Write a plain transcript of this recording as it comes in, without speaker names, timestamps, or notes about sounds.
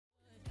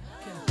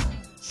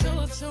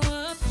Show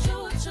up,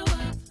 show up, show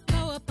up.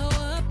 Go up, go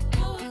up,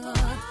 go up, go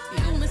up. You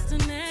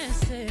Mr.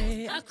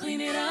 Nasty, I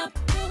clean it up.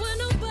 Go where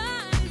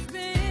nobody's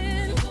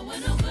been. Go where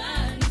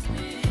nobody's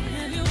been.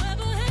 Have you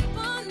ever had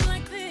fun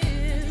like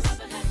this?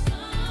 Ever had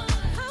fun?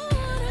 I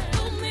wanna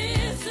go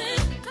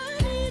missing.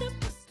 I need a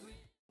prescription.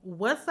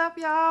 What's up,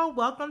 y'all?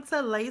 Welcome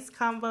to Lace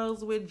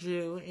Combos with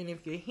Ju. And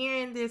if you're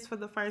hearing this for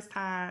the first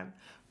time,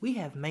 we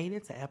have made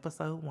it to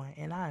episode 1,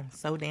 and I'm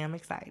so damn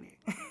excited.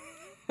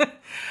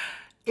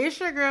 It's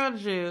your girl,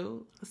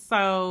 Ju.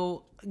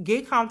 So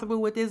get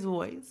comfortable with this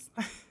voice.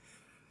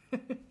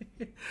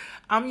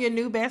 I'm your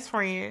new best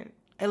friend,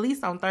 at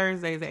least on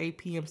Thursdays at 8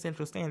 p.m.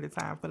 Central Standard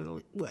Time for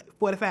the,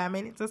 45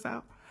 minutes or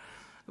so.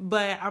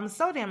 But I'm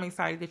so damn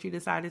excited that you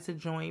decided to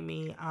join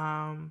me.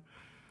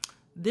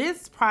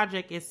 This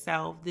project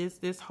itself,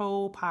 this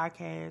whole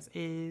podcast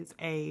is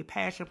a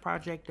passion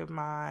project of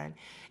mine.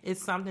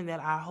 It's something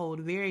that I hold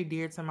very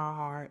dear to my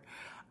heart.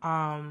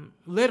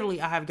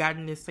 Literally, I have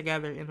gotten this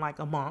together in like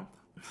a month.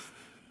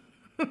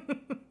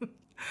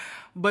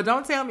 But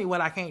don't tell me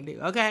what I can't do,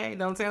 okay?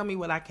 Don't tell me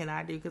what I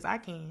cannot do, because I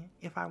can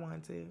if I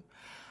want to.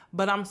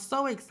 But I'm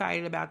so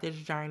excited about this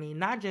journey,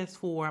 not just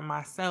for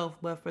myself,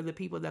 but for the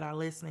people that are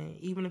listening.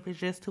 Even if it's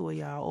just 2 of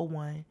y'all or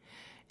 1,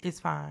 it's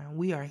fine.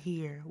 We are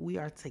here. We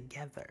are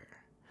together.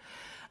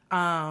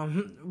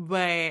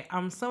 But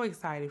I'm so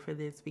excited for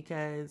this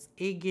because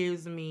it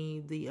gives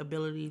me the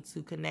ability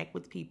to connect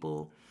with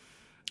people.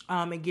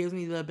 It gives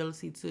me the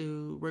ability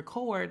to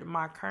record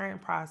my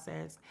current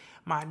process,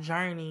 my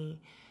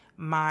journey,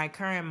 my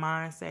current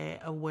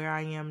mindset of where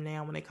I am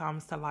now when it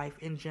comes to life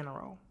in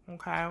general.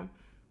 Okay.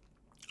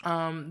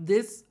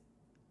 This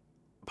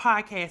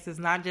podcast is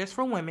not just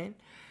for women.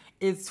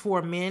 It's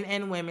for men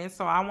and women.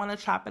 So I want to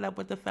chop it up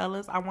with the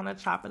fellas. I want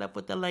to chop it up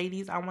with the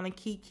ladies. I want to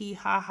kiki,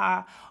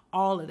 ha,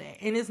 all of that.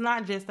 And it's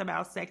not just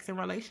about sex and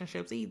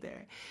relationships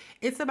either.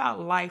 It's about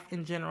life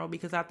in general,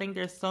 because I think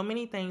there's so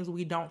many things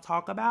we don't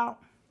talk about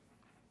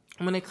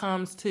when it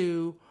comes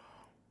to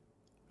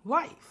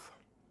life.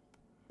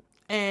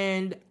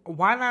 And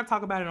why not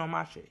talk about it on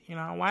my shit? You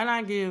know, why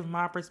not give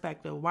my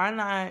perspective? Why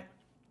not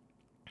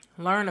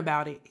learn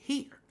about it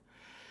here?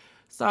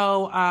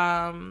 So,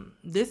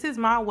 this is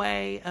my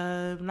way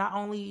of not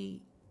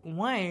only,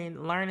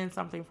 one, learning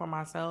something for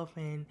myself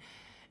and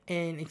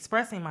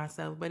expressing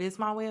myself, but it's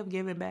my way of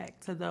giving back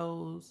to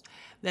those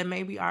that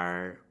maybe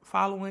are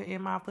following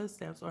in my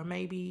footsteps, or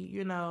maybe,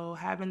 you know,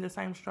 having the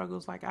same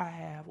struggles like I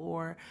have,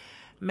 or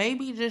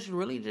maybe just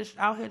really just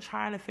out here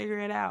trying to figure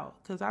it out.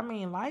 Because, I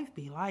mean, life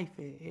be life.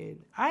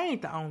 And I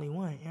ain't the only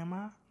one, am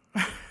I?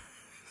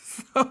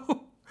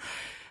 So,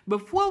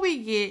 before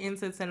we get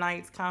into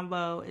tonight's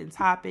combo and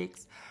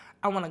topics,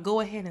 I want to go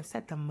ahead and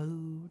set the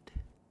mood.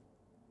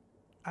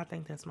 I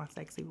think that's my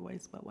sexy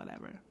voice, but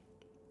whatever.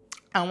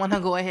 I want to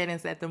go ahead and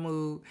set the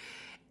mood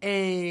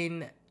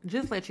and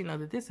just let you know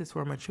that this is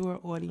for mature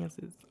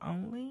audiences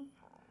only.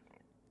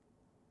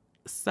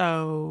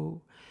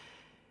 So,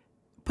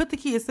 put the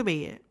kids to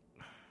bed.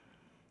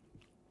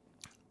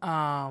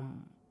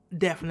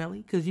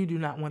 Definitely, because you do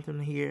not want them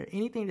to hear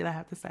anything that I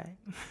have to say.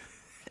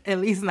 At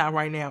least not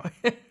right now,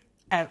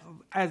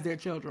 as their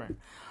children.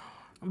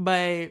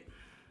 But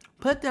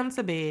put them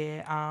to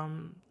bed.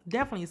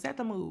 Definitely set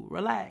the mood.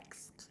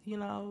 Relax. You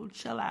know,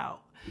 chill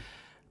out.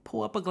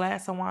 Pour up a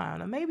glass of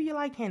wine. Or maybe you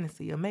like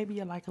Hennessy. Or maybe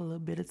you like a little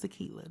bit of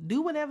tequila.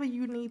 Do whatever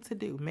you need to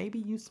do. Maybe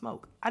you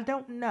smoke. I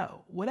don't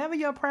know. Whatever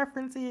your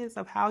preference is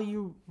of how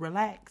you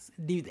relax,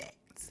 do that.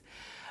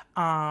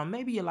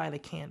 Maybe you light a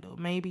candle.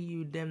 Maybe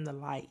you dim the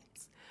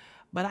lights.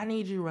 But I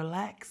need you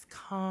relaxed,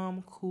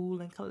 calm,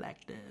 cool, and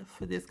collective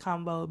for this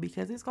combo,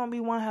 because it's going to be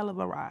one hell of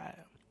a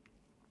ride.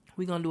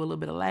 We're going to do a little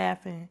bit of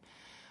laughing.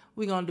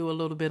 We're going to do a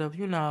little bit of,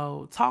 you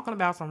know, talking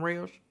about some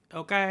real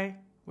okay?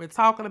 We're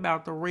talking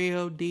about the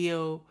real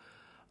deal,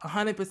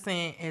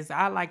 100%, as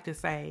I like to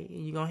say,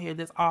 and you're going to hear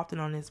this often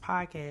on this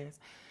podcast.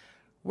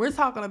 We're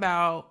talking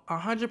about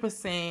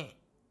 100%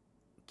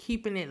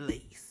 keeping it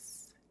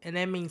lace. And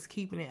that means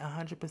keeping it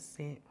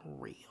 100%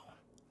 real.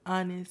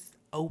 Honest,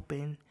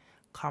 open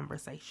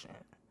conversation.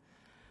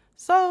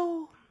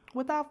 So,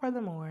 without further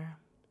more,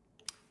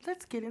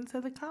 let's get into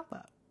the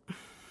combo.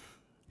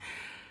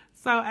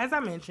 So, as I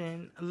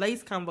mentioned,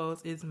 Lace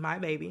Combos is my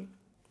baby.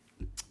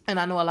 And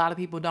I know a lot of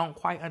people don't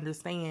quite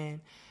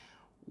understand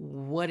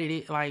what it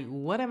is. Like,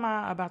 what am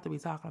I about to be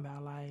talking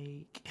about?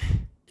 Like,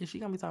 is she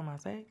going to be talking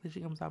about sex? Is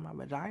she going to be talking about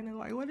vagina?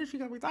 Like, what is she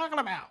going to be talking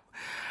about?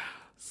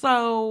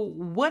 So,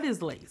 what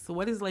is lace?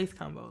 What is Lace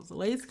Combos?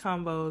 Lace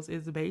Combos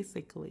is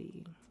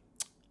basically,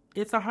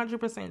 it's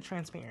 100%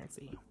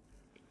 transparency.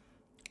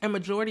 And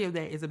majority of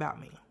that is about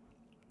me,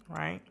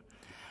 right?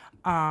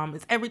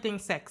 It's everything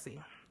sexy.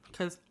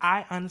 Because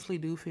I honestly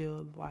do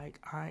feel like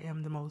I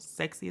am the most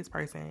sexiest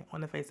person on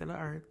the face of the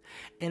earth.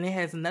 And it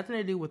has nothing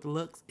to do with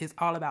looks. It's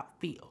all about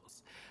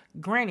feels.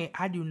 Granted,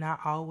 I do not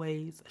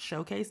always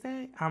showcase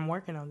that. I'm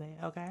working on that,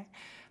 okay?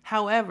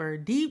 However,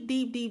 deep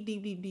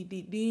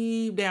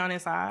down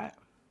inside,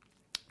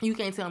 you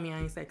can't tell me I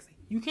ain't sexy.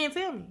 You can't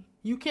tell me.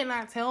 You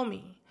cannot tell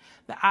me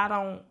that I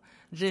don't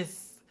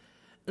just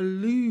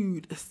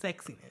lewd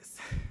sexiness.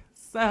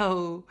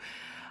 So,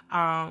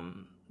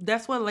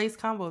 that's what lace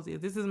combos is.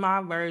 This is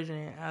my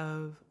version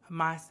of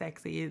my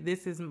sexy.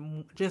 This is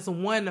just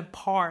one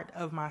part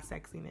of my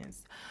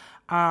sexiness.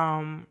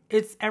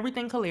 It's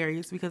everything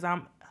hilarious because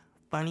I'm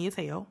funny as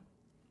hell.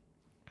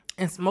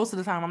 And most of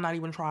the time, I'm not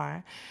even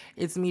trying.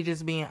 It's me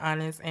just being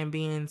honest and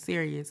being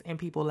serious, and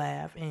people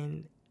laugh.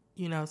 And,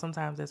 you know,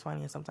 sometimes that's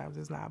funny and sometimes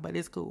it's not. But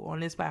it's cool. On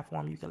this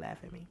platform, you can laugh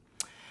at me.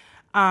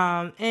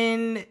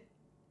 And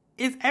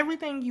it's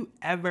everything you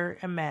ever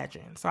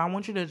imagine. So I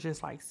want you to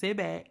just, like, sit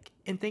back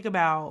and think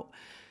about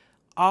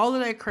all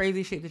of that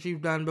crazy shit that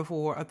you've done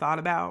before or thought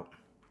about.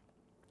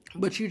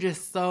 But you're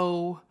just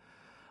so,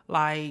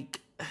 like,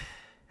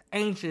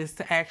 anxious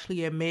to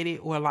actually admit it,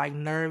 or like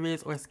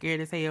nervous or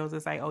scared as hell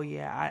to say, oh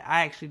yeah,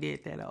 I actually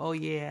did that. Or, oh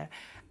yeah,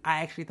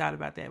 I actually thought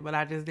about that, but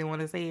I just didn't want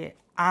to say it.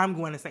 I'm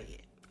going to say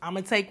it. I'm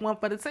going to take one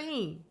for the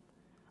team.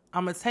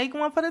 And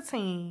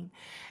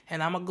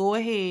I'm going to go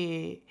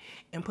ahead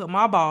and put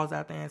my balls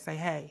out there and say,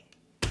 hey,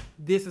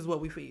 this is what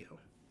we feel.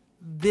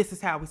 This is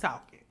how we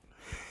talking.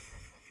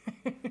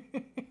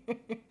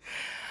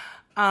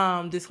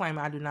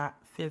 Disclaimer, I do not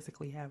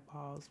physically have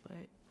balls, but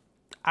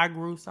I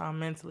grew some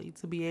mentally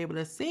to be able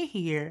to sit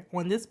here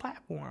on this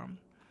platform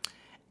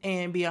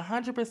and be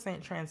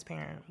 100%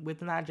 transparent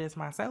with not just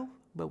myself,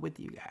 but with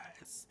you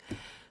guys.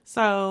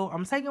 So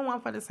I'm taking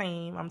one for the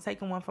team. I'm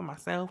taking one for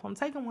myself. I'm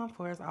taking one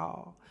for us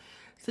all.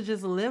 To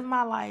just live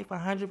my life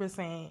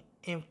 100%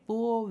 in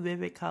full,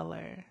 vivid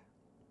color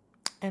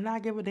and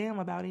not give a damn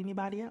about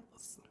anybody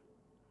else.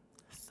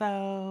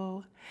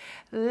 So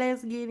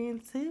let's get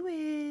into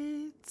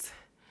it.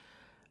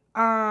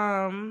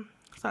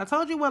 So I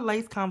told you what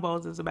Lace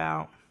Combos is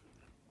about.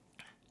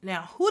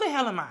 Now, who the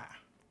hell am I?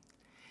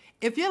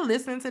 If you're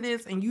listening to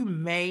this and you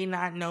may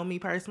not know me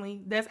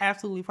personally, that's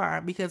absolutely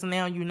fine, because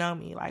now you know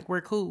me. Like,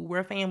 we're cool.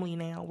 We're family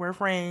now. We're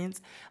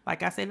friends.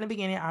 Like I said in the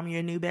beginning, I'm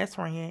your new best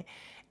friend.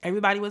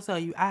 Everybody will tell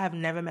you I have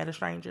never met a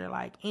stranger.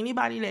 Like,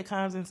 anybody that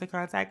comes into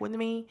contact with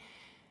me,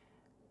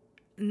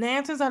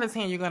 9 times out of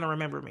 10, you're going to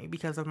remember me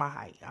because of my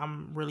height.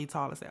 I'm really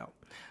tall as hell.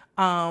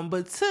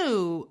 But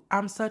 2,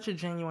 I'm such a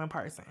genuine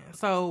person.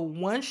 So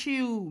once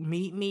you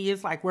meet me,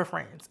 it's like we're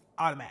friends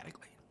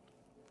automatically.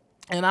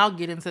 And I'll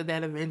get into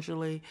that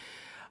eventually.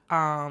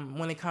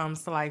 When it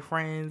comes to like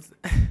friends,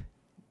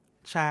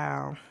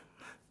 child,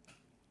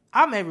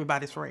 I'm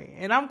everybody's friend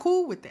and I'm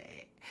cool with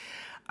that.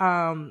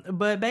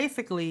 But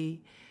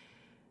basically,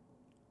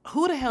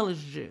 who the hell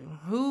is Jew?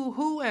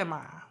 Who am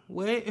I?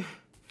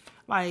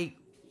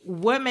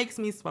 What makes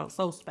me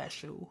so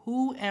special?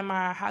 Who am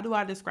I? How do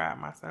I describe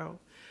myself?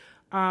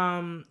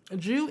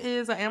 Jew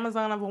is an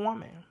Amazon of a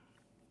woman.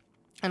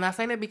 And I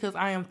say that because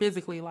I am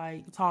physically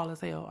like tall as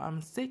hell.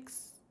 I'm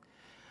 6.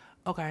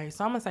 Okay,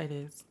 so I'm going to say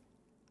this.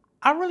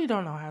 I really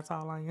don't know how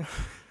tall I am.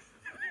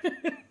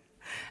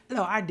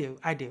 No, I do.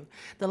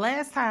 The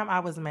last time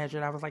I was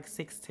measured, I was like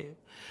 6'2".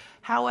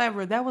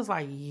 However, that was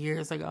like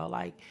years ago,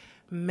 like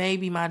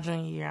maybe my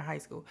junior year in high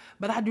school.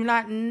 But I do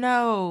not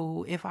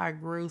know if I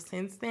grew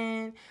since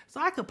then.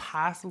 So I could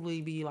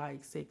possibly be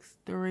like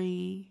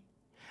 6'3".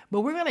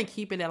 But we're going to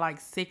keep it at like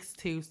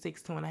 6'2",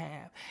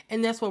 6'2.5".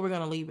 And that's what we're going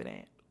to leave it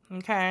at.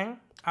 Okay?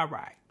 All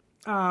right.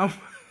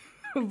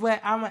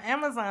 But I'm an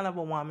Amazon of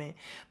a woman,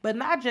 but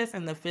not just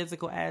in the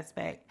physical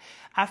aspect.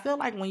 I feel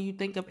like when you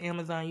think of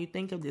Amazon, you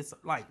think of this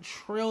like $1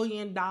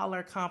 trillion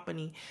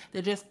company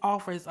that just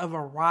offers a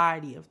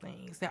variety of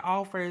things, that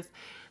offers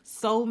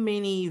so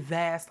many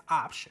vast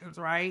options,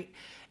 right?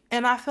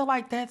 And I feel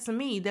like that's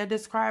me. That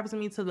describes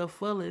me to the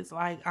fullest.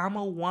 Like, I'm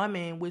a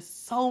woman with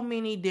so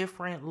many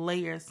different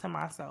layers to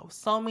myself,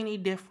 so many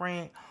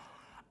different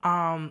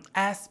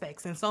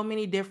aspects, and so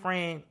many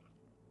different,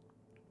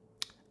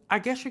 I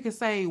guess you could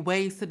say,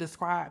 ways to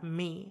describe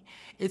me.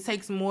 It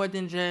takes more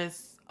than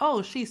just,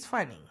 oh, she's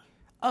funny.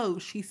 Oh,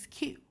 she's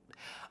cute.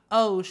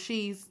 Oh,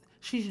 she's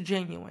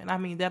genuine. I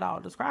mean, that all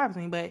describes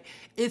me, but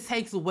it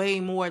takes way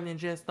more than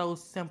just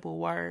those simple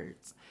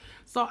words.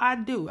 So I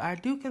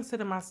do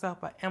consider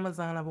myself an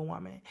Amazon of a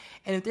woman.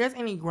 And if there's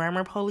any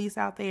grammar police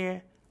out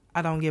there,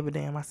 I don't give a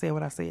damn. I said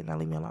what I said. Now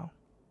leave me alone.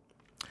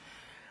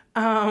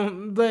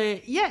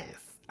 But yes,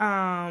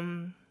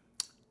 I'm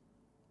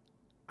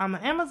an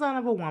Amazon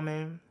of a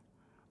woman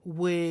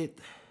with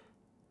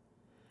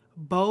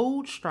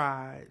bold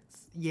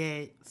strides,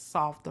 yet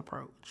soft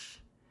approach.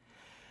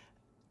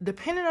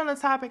 Depending on the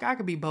topic, I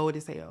could be bold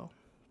as hell.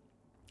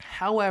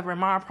 However,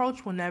 my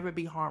approach will never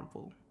be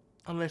harmful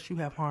unless you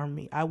have harmed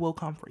me. I will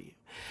come for you.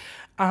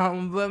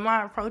 But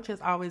my approach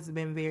has always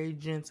been very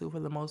gentle for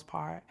the most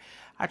part.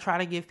 I try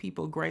to give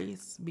people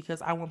grace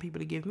because I want people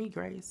to give me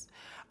grace.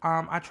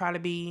 I try to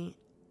be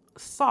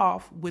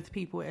soft with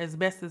people as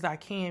best as I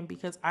can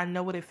because I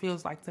know what it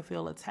feels like to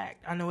feel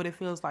attacked. I know what it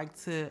feels like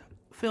to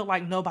feel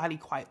like nobody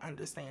quite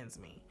understands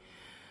me.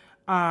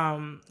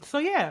 So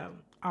yeah,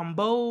 I'm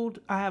bold.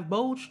 I have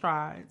bold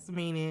strides,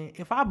 meaning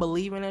if I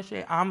believe in that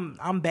shit,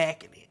 I'm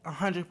backing it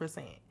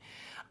 100%.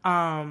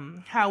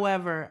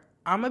 However,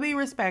 I'm gonna be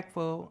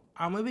respectful.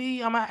 I'm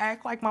gonna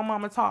act like my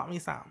mama taught me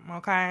something,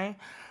 okay?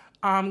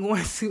 I'm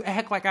going to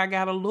act like I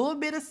got a little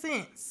bit of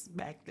sense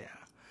back there.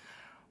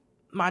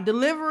 My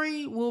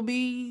delivery will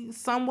be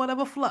somewhat of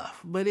a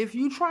fluff, but if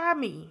you try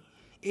me,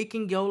 it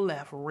can go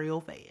left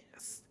real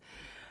fast.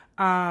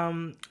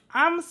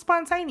 I'm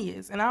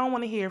spontaneous, and I don't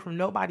want to hear from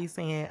nobody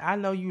saying, I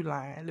know you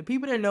lying. The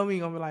people that know me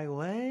are going to be like,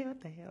 what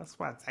the hell,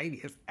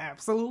 spontaneous?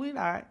 Absolutely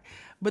not.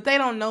 But they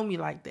don't know me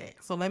like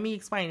that. So let me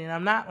explain it.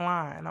 I'm not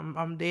lying.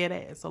 I'm dead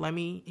ass. So let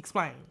me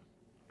explain.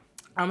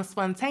 I'm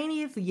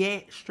spontaneous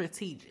yet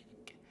strategic.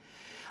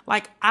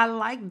 Like, I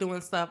like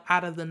doing stuff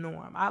out of the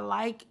norm. I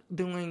like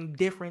doing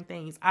different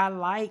things. I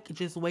like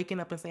just waking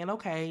up and saying,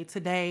 okay,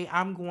 today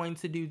I'm going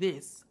to do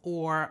this.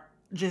 Or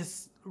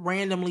just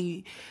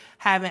randomly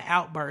having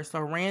outbursts,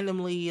 or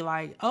randomly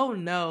like, oh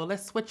no,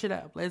 let's switch it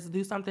up. Let's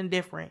do something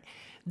different.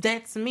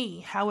 That's me.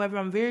 However,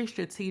 I'm very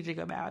strategic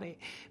about it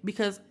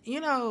because,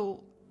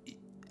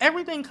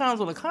 everything comes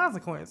with a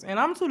consequence, and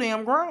I'm too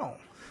damn grown.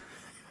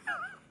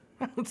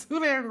 I'm too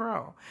damn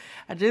grown.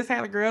 I just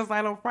had a girls'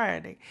 night on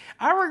Friday.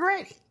 I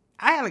regret it.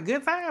 I had a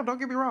good time. Don't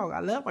get me wrong. I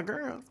love my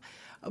girls.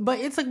 But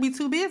it took me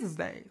 2 business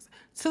days.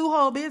 2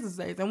 whole business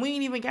days. And we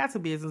ain't even got 2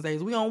 business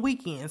days. We on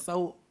weekends.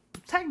 So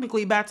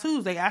technically by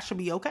Tuesday, I should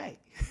be okay.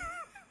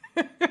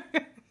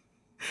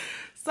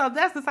 So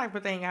that's the type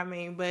of thing I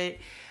mean. But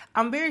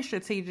I'm very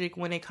strategic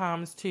when it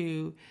comes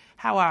to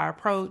how I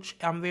approach.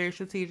 I'm very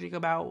strategic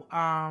about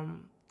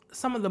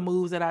some of the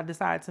moves that I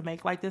decide to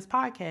make, like this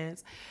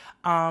podcast.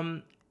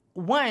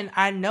 One,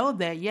 I know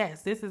that,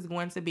 yes, this is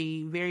going to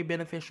be very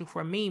beneficial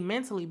for me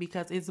mentally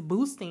because it's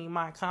boosting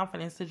my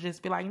confidence to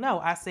just be like, no,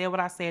 I said what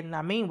I said and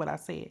I mean what I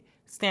said.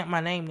 Stamp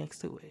my name next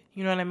to it.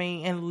 You know what I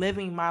mean? And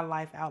living my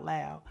life out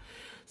loud.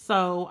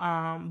 So,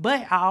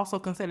 but I also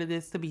consider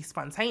this to be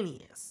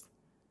spontaneous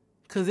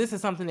because this is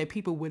something that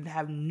people would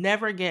have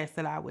never guessed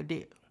that I would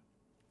do.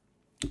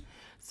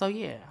 So,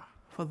 yeah,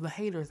 for the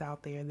haters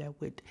out there that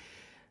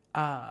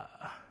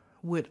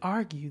would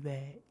argue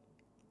that,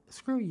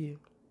 screw you.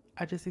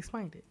 I just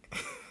explained it.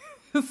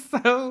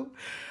 So,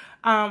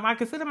 I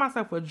consider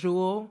myself a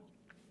jewel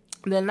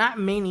that not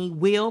many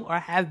will or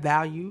have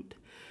valued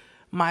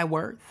my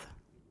worth.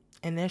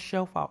 And that's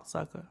your fault,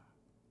 sucker.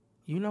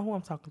 You know who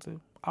I'm talking to.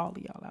 All of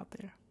y'all out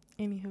there.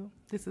 Anywho,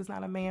 this is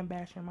not a man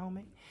bashing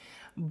moment.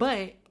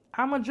 But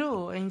I'm a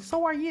jewel, and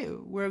so are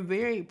you. We're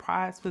very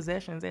prized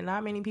possessions, and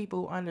not many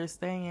people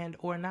understand,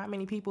 or not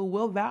many people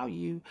will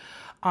value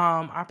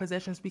our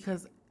possessions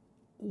because,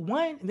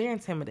 one, they're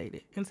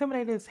intimidated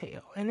as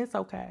hell, and it's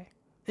okay.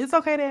 It's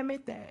okay to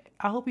admit that.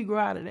 I hope you grow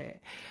out of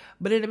that.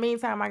 But in the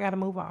meantime, I got to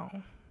move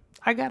on.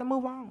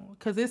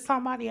 Because there's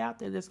somebody out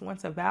there that's going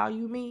to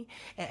value me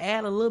and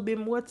add a little bit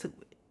more to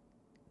it.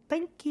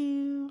 Thank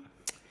you.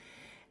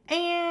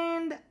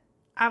 And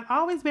I've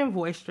always been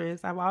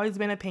boisterous. I've always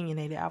been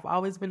opinionated. I've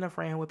always been a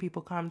friend where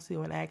people come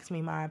to and ask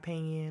me my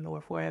opinion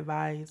or for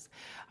advice.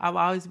 I've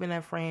always been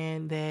a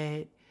friend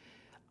that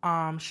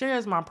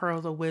shares my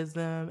pearls of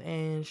wisdom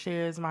and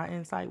shares my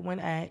insight when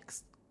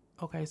asked.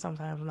 Okay,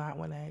 sometimes not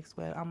when asked,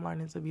 but I'm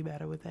learning to be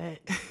better with that.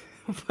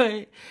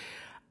 But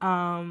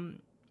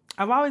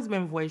I've always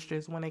been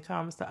boisterous when it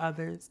comes to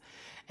others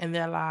and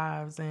their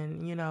lives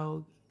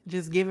and,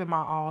 just giving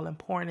my all and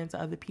pouring into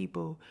other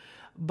people.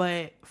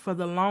 But for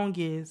the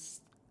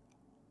longest,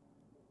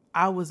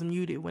 I was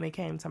muted when it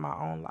came to my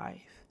own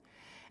life.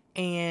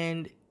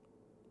 And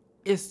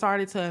it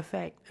started to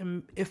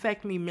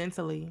affect me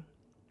mentally.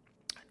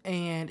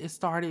 And it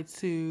started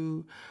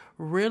to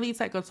really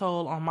take a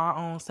toll on my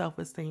own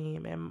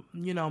self-esteem and,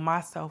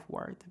 my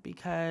self-worth.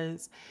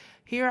 Because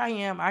here I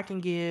am, I can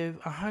give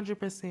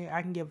 100%,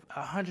 I can give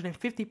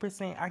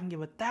 150%, I can give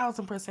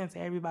 1,000% to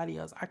everybody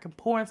else. I can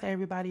pour into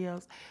everybody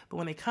else. But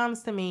when it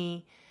comes to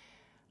me,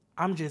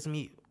 I'm just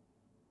mute.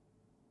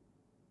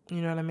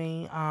 You know what I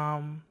mean?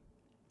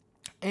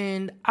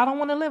 And I don't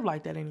want to live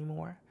like that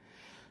anymore.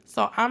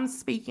 So I'm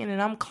speaking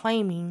and I'm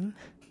claiming,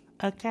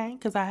 okay,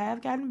 because I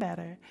have gotten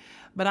better.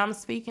 But I'm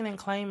speaking and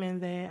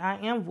claiming that I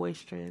am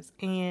boisterous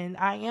and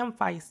I am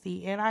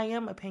feisty and I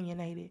am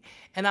opinionated.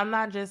 And I'm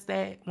not just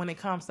that when it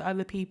comes to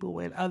other people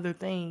and other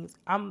things.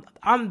 I'm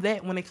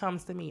that when it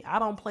comes to me. I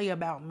don't play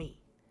about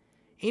me.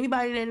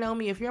 Anybody that know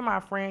me, if you're my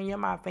friend, you're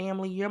my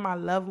family, you're my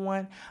loved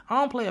one, I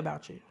don't play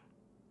about you.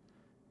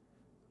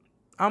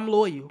 I'm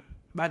loyal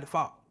by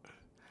default.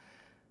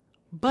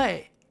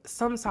 But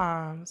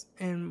sometimes,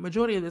 and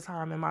majority of the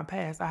time in my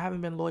past, I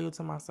haven't been loyal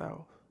to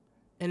myself.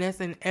 And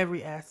that's in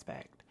every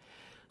aspect.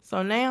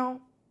 So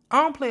now,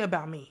 I don't play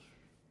about me.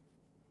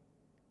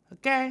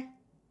 Okay?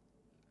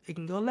 It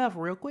can go left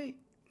real quick.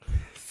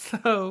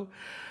 So,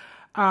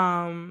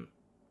 and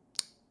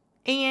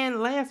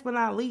last but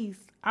not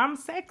least, I'm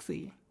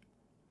sexy.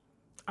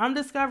 I'm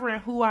discovering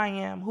who I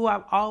am, who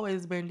I've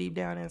always been deep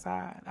down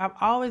inside. I've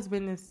always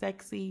had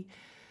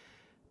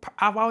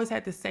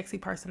this sexy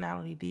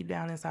personality deep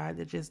down inside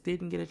that just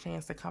didn't get a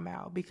chance to come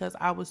out because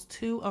I was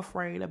too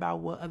afraid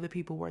about what other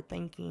people were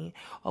thinking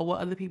or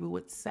what other people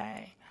would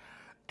say.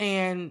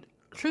 And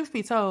truth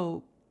be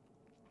told,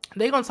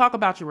 they're going to talk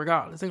about you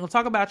regardless. They're going to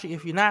talk about you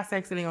if you're not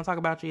sexy. They're going to talk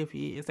about you if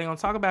you is. They're going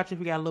to talk about you if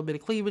you got a little bit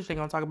of cleavage. They're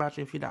going to talk about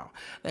you if you don't.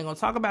 They're going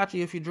to talk about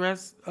you if you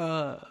dress,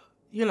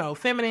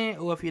 feminine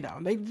or if you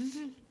don't.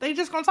 They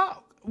just going to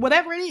talk.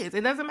 Whatever it is,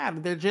 it doesn't matter.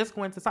 They're just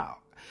going to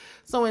talk.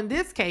 So in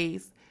this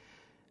case,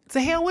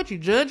 to hell with you.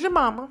 Judge your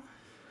mama.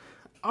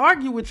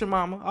 Argue with your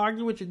mama.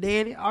 Argue with your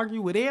daddy.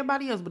 Argue with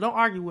everybody else. But don't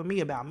argue with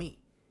me about me.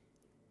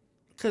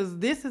 Because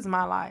this is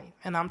my life.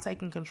 And I'm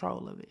taking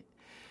control of it.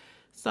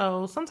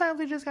 So sometimes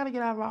we just got to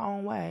get out of our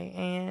own way.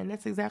 And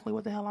that's exactly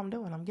what the hell I'm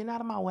doing. I'm getting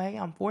out of my way.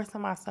 I'm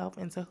forcing myself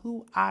into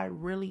who I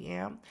really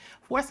am.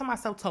 Forcing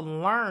myself to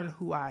learn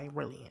who I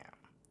really am.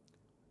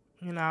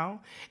 You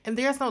know? And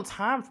there's no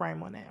time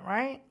frame on that,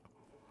 right?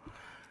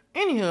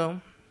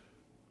 Anywho,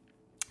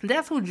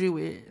 that's who Jew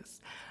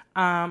is.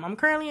 I'm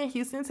currently in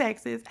Houston,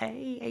 Texas.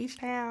 Hey,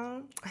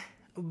 H-Town.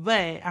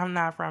 But I'm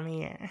not from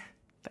here.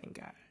 Thank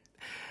God.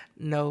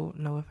 No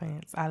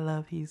offense. I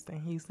love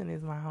Houston. Houston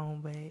is my home,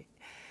 but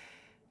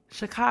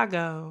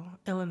Chicago,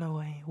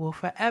 Illinois will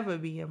forever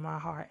be in my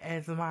heart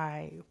as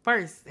my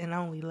first and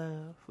only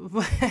love.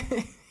 But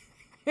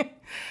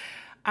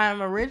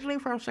I'm originally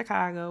from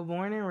Chicago,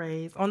 born and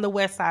raised on the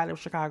west side of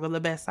Chicago, the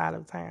best side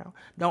of town.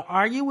 Don't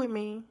argue with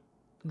me.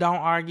 Don't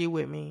argue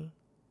with me.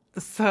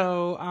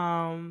 So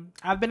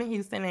I've been in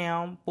Houston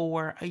now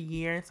for a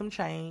year and some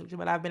change,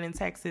 but I've been in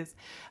Texas.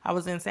 I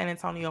was in San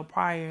Antonio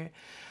prior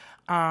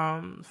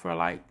for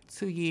like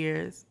 2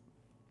 years.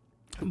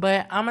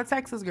 But I'm a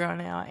Texas girl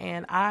now,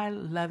 and I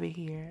love it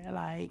here.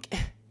 Like,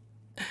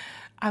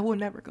 I will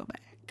never go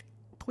back.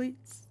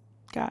 Please,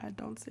 God,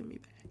 don't send me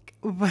back.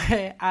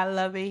 But I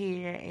love it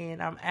here,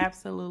 and I'm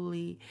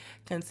absolutely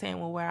content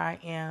with where I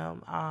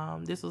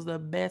am. This was the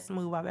best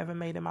move I've ever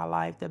made in my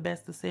life, the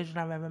best decision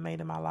I've ever made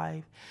in my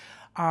life.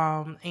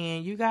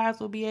 And you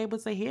guys will be able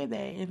to hear that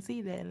and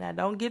see that.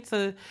 Now, we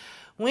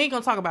ain't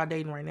going to talk about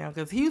dating right now,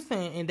 because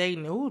Houston and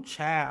dating, ooh,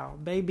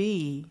 child,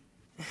 baby,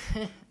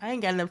 I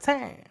ain't got enough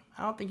time.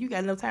 I don't think you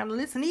got enough time to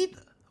listen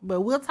either.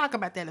 But we'll talk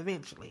about that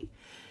eventually.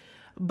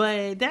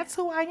 But that's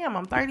who I am.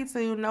 I'm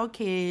 32, no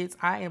kids.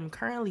 I am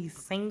currently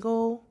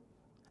single.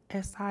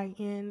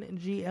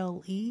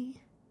 S-I-N-G-L-E.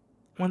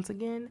 Once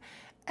again,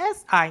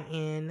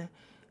 S-I-N-G-L-E.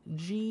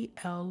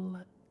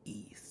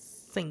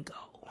 Single.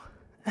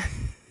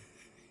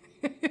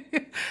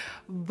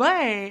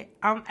 But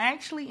I'm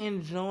actually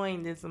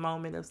enjoying this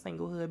moment of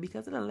singlehood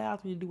because it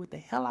allows me to do what the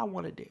hell I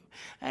want to do.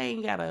 I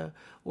ain't got to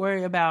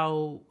worry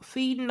about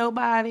feeding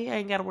nobody. I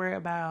ain't got to worry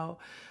about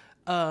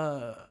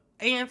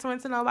answering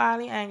to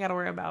nobody. I ain't got to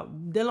worry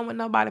about dealing with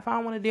nobody. If I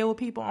don't want to deal with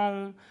people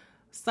on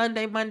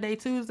Sunday, Monday,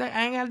 Tuesday,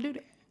 I ain't got to do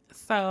that.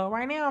 So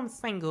right now I'm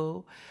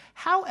single.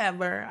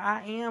 However,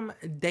 I am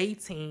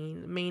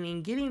dating,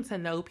 meaning getting to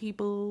know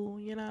people,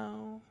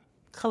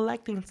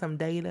 collecting some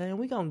data, and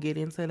we're going to get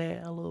into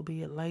that a little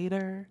bit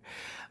later.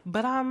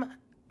 But I'm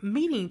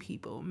meeting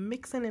people,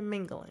 mixing and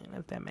mingling,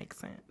 if that makes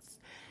sense.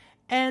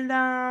 And,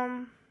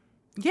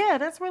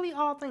 that's really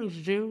all things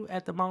Jew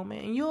at the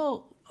moment. And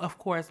you'll, of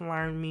course,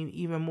 learn me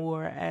even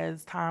more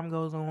as time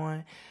goes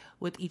on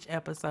with each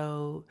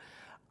episode.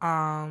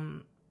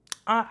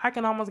 I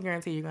can almost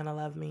guarantee you're going to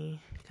love me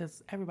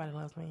because everybody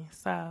loves me.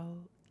 So,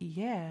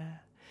 yeah.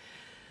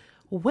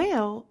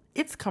 Well,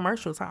 it's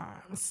commercial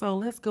time, so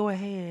let's go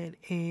ahead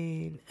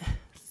and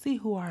see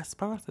who our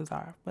sponsors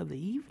are for the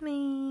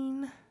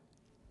evening.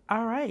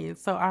 All right,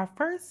 so our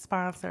first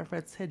sponsor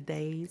for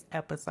today's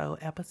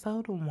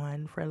episode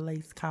 1 for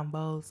Lace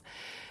Combos,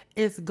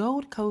 is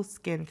Gold Coast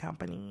Skin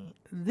Company.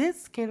 This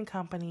skin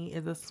company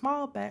is a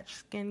small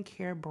batch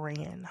skincare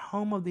brand,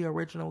 home of the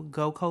original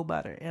GoCo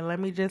butter. And let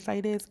me just say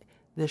this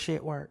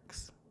shit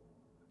works.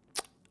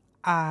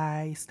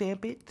 I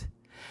stamp it.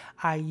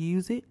 I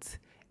use it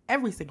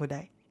every single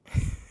day.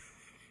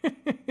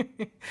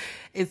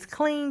 It's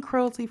clean,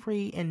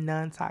 cruelty-free, and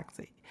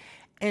non-toxic.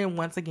 And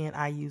once again,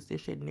 I use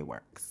this shit and it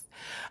works.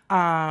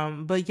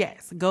 But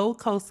yes, Gold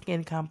Coast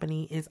Skin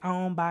Company is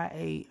owned by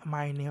a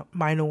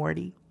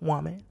minority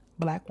woman,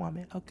 black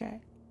woman, okay?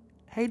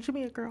 Hey,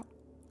 Jamia girl.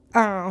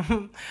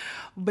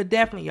 But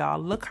definitely, y'all,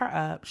 look her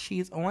up.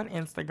 She's on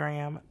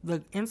Instagram.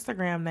 The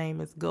Instagram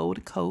name is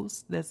Gold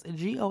Coast. That's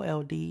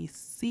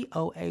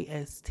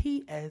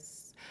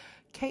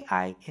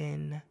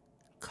GoldCoastskin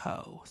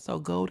Co. So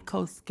Gold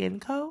Coast Skin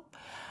Co.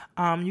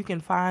 You can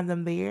find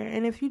them there.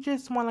 And if you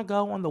just want to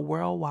go on the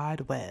World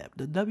Wide Web,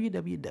 the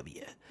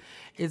www,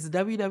 it's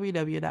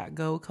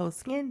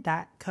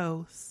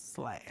www.goldcoastskin.co/.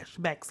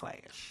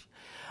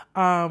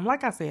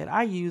 Like I said,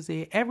 I use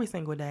it every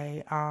single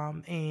day.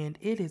 And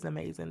it is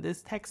amazing.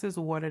 This Texas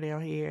water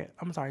down here,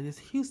 this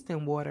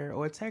Houston water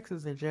or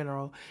Texas in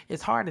general,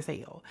 is hard as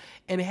hell.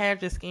 And it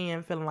has your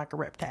skin feeling like a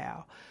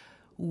reptile.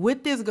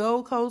 With this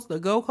Gold Coast, the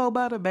GoCo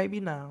butter, baby,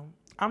 no.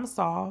 I'm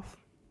soft.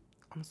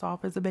 I'm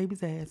soft as a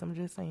baby's ass. I'm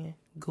just saying.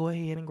 Go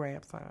ahead and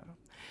grab some.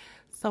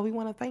 So we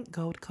want to thank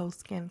Gold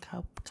Coast Skin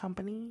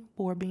Company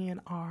for being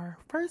our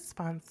first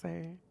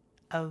sponsor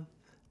of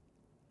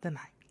the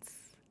night.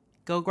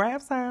 Go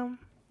grab some.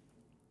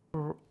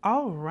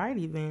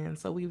 Alrighty then.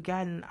 So we've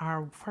gotten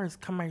our first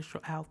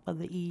commercial out for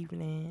the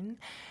evening.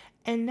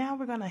 And now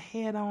we're going to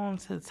head on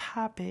to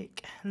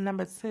topic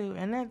number 2,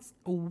 and that's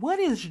what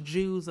is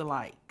Jews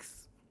likes?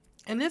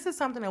 And this is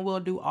something that we'll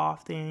do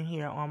often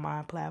here on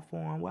my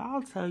platform, where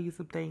I'll tell you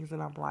some things that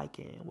I'm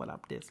liking and what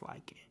I'm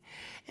disliking.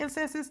 And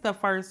since it's the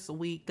first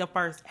week, the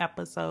first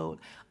episode,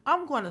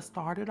 I'm going to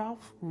start it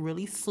off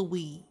really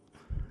sweet.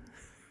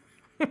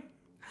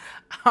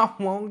 I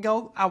won't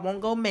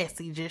go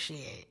messy just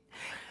yet.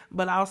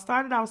 But I'll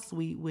start it off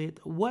sweet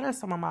with what are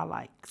some of my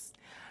likes.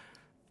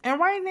 And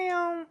right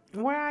now,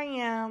 where I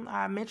am,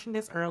 I mentioned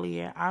this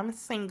earlier, I'm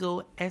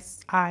single,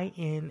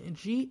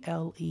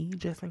 Single,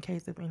 just in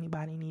case if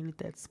anybody needed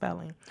that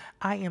spelling.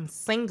 I am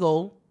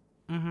single.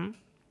 And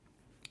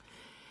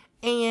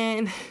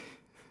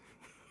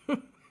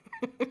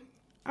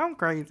I'm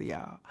crazy,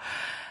 y'all.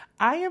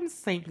 I am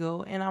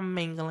single, and I'm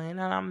mingling,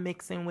 and I'm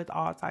mixing with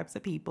all types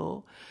of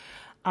people.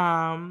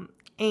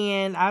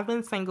 And I've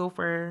been single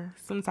for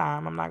some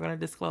time. I'm not going to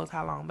disclose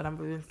how long, but I've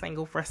been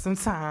single for some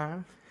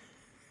time.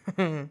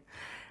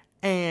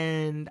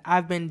 And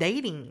I've been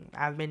dating.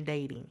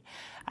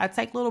 I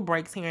take little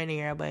breaks here and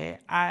there, but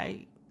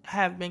I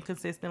have been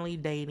consistently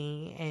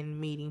dating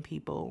and meeting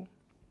people.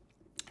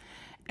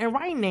 And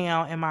right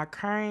now, in my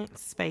current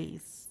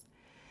space,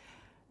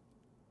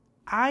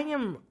 I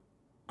am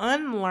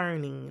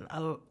unlearning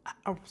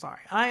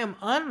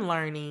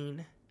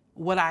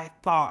what I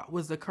thought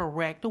was the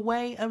correct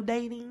way of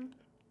dating.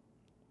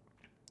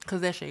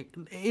 Because that shit,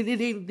 it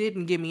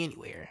didn't get me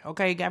anywhere,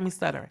 okay? It got me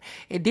stuttering.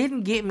 It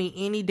didn't get me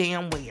any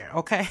damn where,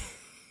 okay?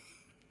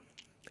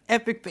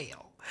 Epic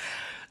fail.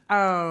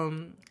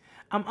 I'm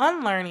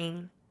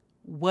unlearning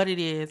what it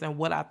is and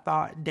what I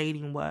thought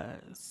dating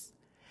was.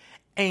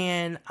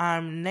 And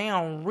I'm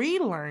now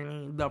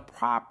relearning the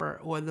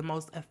proper or the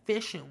most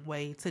efficient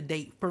way to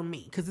date for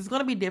me. Because it's going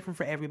to be different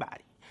for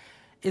everybody.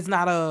 It's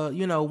not a,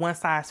 one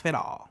size fit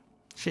all.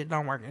 Shit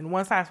don't work. And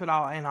one size fit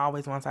all ain't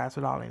always one size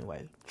fit all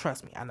anyway.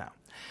 Trust me, I know.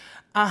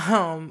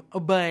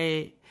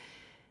 But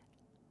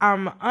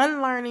I'm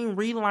unlearning,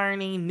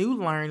 relearning, new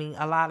learning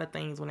a lot of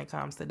things when it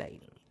comes to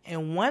dating.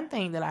 And one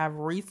thing that I've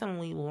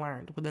recently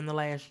learned within the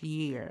last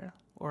year,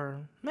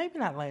 or maybe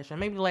not last year,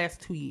 maybe the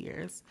last 2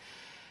 years,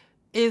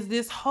 is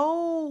this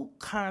whole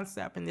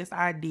concept and this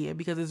idea,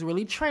 because it's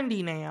really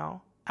trendy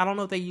now. I don't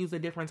know if they used a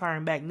different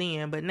term back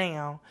then, but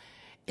now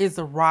is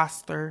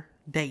roster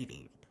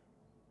dating.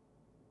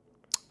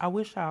 I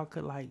wish y'all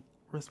could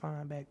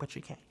respond back, but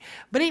you can't.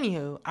 But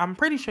anywho, I'm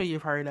pretty sure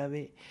you've heard of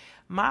it.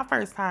 My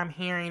first time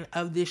hearing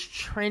of this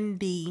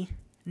trendy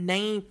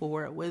name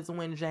for it was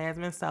when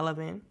Jazmine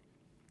Sullivan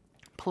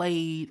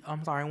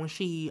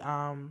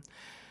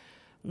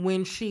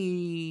when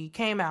she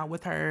came out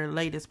with her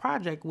latest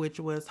project, which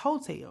was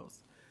Hotels.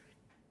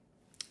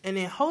 And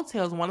in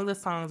Hotels, one of the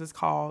songs is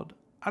called,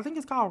 I think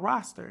it's called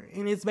Roster.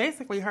 And it's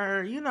basically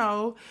her,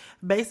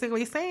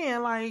 basically saying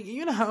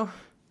I'm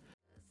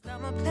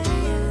a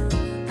player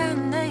by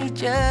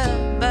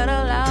nature, but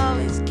I'll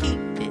always keep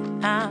it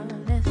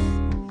honest.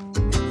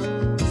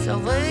 So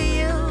for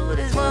you,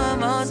 there's one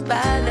more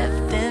spot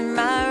left in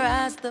my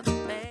roster,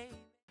 babe.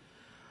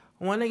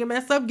 One nigga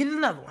mess up, get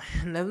another one.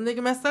 Another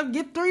nigga mess up,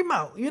 get 3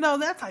 more.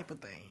 That type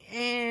of thing.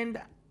 And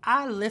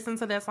I listened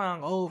to that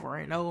song over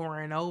and over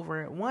and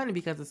over. One,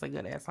 because it's a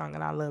good ass song,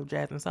 and I love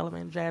Jazmine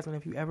Sullivan. Jazmine,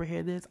 if you ever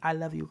hear this, I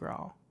love you,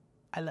 girl.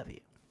 I love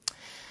you.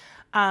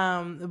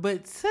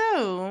 But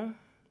 2,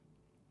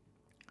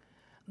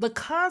 the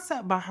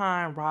concept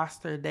behind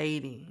roster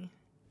dating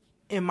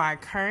in my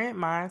current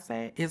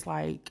mindset is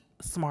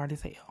smart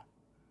as hell.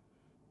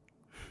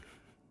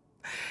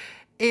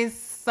 It's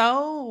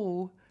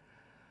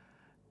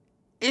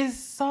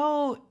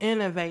so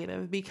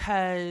innovative,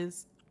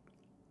 because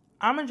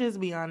I'm going to just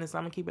be honest.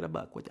 I'm going to keep it a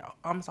buck with y'all.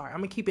 I'm sorry. I'm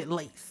going to keep it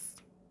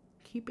lace.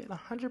 Keep it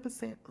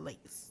 100%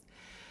 lace.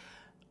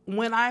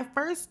 When I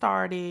first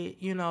started,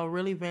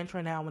 really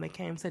venturing out when it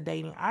came to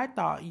dating, I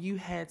thought you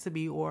had to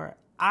be, or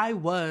I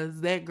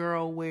was that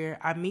girl where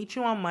I meet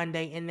you on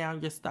Monday and now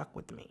you're stuck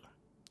with me.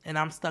 And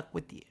I'm stuck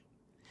with you.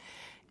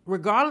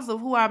 Regardless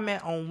of who I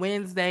met on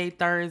Wednesday,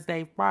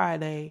 Thursday,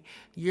 Friday,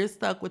 you're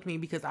stuck with me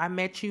because I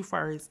met you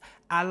first.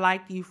 I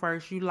liked you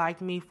first. You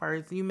liked me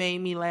first. You made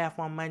me laugh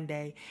on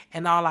Monday.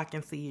 And all I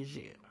can see is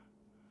you.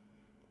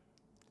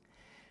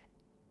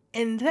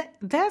 And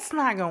that's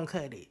not going to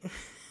cut it.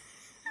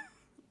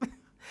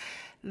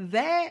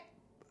 That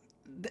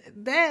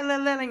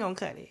ain't going to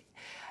cut it.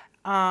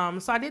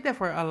 So I did that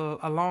for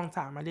a long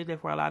time. I did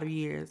that for a lot of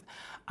years,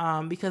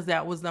 because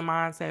that was the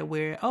mindset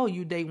where,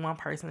 you date one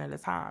person at a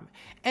time.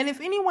 And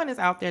if anyone is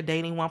out there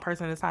dating one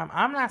person at a time,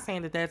 I'm not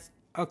saying that that's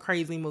a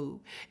crazy move.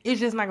 It's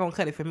just not going to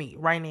cut it for me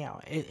right now.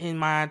 In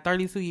my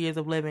 32 years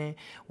of living,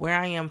 where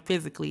I am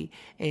physically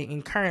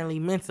and currently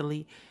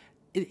mentally,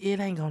 it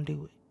ain't going to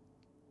do it.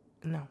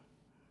 No.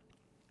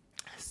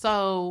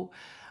 So,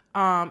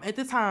 at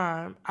the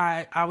time,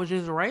 I was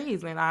just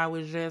raised, and I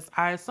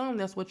assumed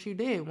that's what you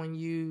did. When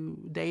you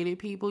dated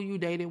people, you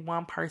dated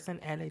one person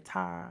at a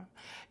time.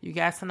 You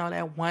got to know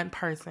that one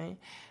person.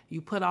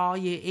 You put all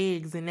your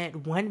eggs in that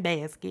one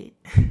basket.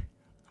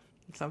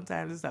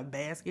 Sometimes it's a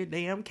basket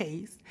damn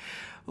case.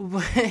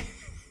 But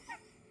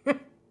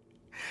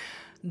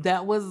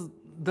that was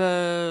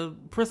the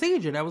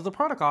procedure. That was the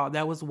protocol.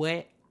 That was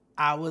what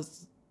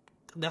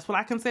that's what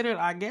I considered,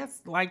 I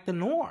guess, like the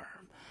norm.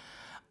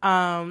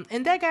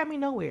 And that got me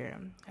nowhere.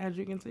 As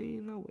you can see,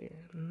 nowhere.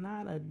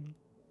 Not a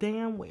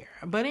damn where.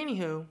 But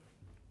anywho,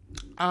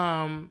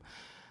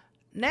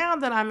 now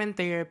that I'm in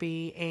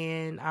therapy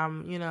and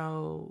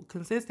I'm,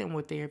 consistent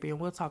with therapy, and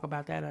we'll talk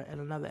about that in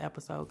another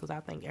episode because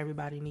I think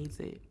everybody needs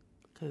it.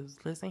 Because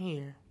listen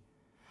here,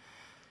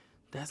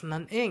 it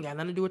ain't got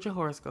nothing to do with your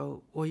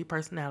horoscope or your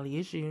personality.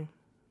 It's you.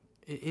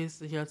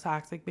 It's your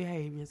toxic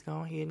behaviors. Go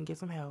ahead and get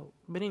some help.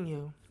 But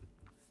anywho,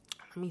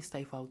 let me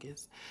stay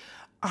focused.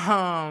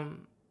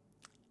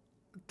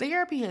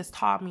 Therapy has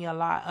taught me a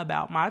lot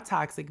about my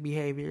toxic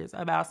behaviors,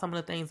 about some of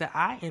the things that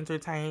I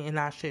entertain and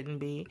I shouldn't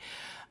be.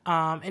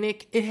 And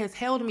it has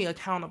held me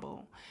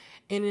accountable.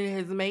 And it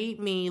has made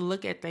me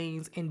look at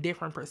things in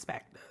different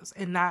perspectives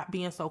and not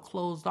being so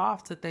closed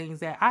off to things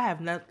that I have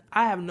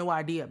no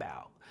idea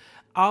about.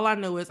 All I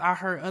know is I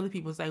heard other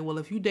people say, well,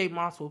 if you date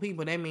multiple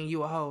people, that means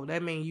you a hoe.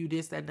 That means you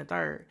this, that, and the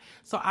third.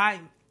 So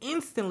I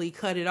instantly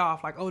cut it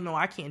off. Like, oh, no,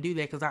 I can't do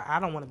that because I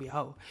don't want to be a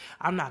hoe.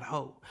 I'm not a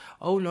hoe.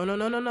 Oh,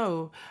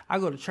 no. I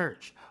go to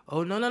church.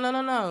 Oh,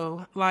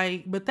 no.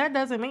 Like, but that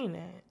doesn't mean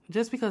that.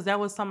 Just because that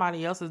was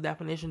somebody else's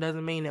definition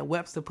doesn't mean that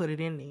Webster put it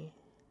in there.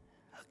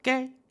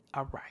 Okay?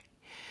 All right.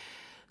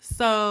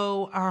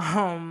 So,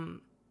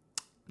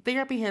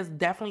 therapy has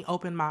definitely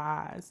opened my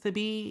eyes to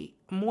be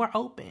more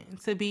open,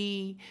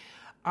 to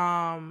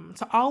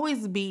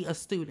always be a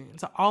student,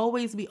 to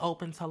always be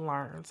open to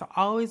learn, to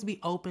always be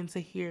open to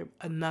hear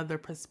another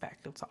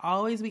perspective, to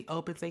always be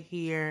open to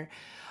hear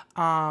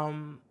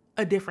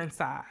a different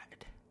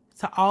side,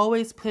 to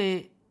always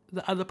put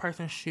the other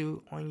person's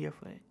shoe on your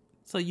foot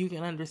so you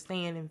can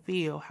understand and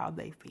feel how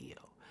they feel.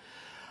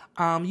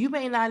 You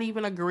may not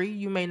even agree,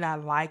 you may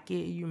not like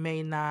it, you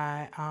may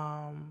not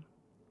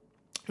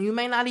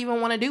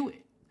even want to do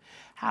it.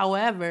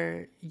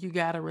 However, you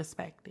gotta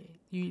respect it.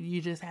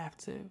 You just have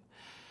to.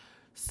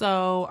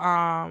 So,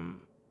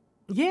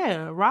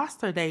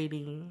 roster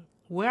dating,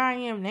 where I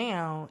am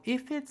now,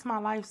 it fits my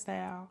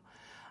lifestyle.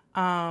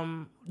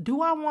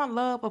 Do I want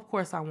love? Of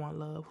course I want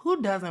love.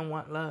 Who doesn't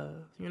want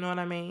love? You know what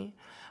I mean?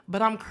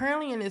 But I'm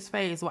currently in this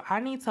phase where I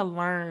need to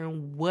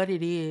learn what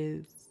it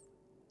is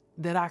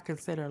that I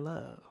consider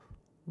love.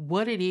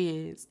 What it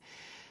is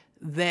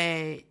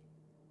that,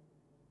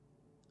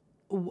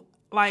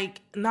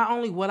 like, not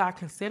only what I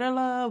consider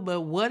love,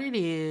 but what it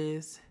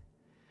is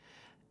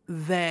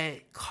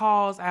that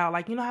calls out,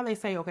 like, you know how they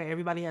say, okay,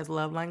 everybody has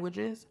love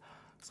languages?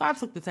 So I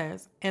took the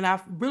test, and I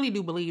really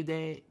do believe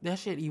that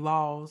shit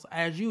evolves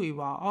as you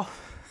evolve.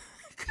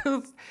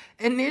 Because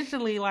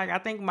initially, like, I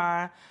think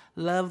my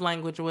love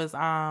language was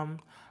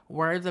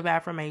words of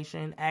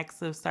affirmation,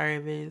 acts of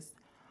service,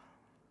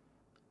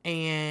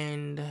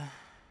 and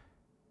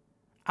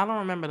I don't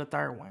remember the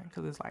third one,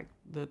 because it's like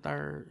the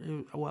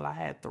third, well, I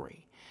had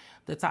three.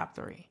 The top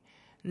three.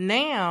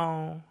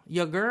 Now,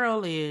 your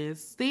girl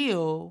is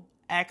still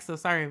acts of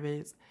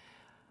service,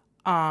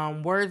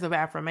 words of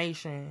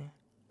affirmation,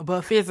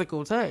 but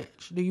physical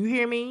touch. Do you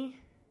hear me?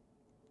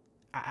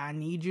 I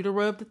need you to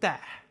rub the thigh.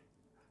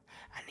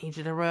 I need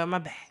you to rub my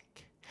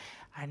back.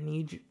 I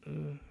need you.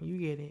 You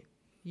get it.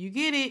 You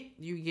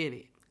get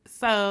it.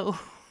 So,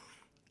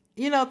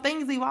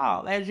 things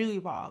evolve as you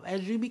evolve.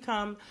 As you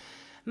become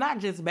not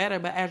just better,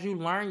 but as you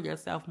learn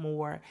yourself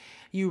more,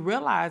 you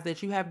realize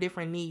that you have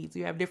different needs.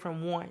 You have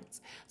different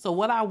wants. So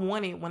what I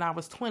wanted when I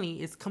was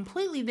 20 is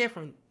completely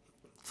different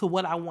to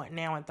what I want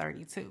now at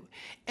 32.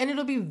 And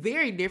it'll be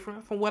very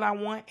different from what I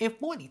want at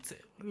 42.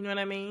 You know what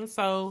I mean?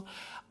 So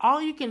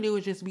all you can do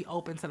is just be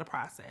open to the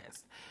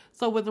process.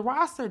 So with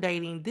roster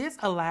dating, this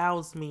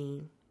allows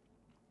me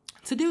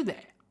to do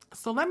that.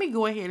 So let me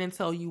go ahead and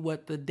tell you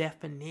what the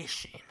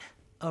definition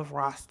of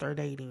roster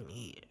dating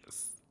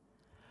is.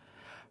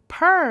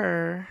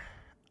 Per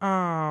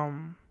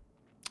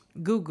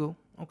Google,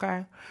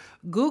 okay?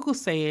 Google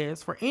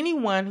says, for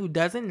anyone who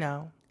doesn't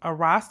know, a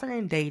roster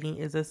in dating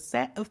is a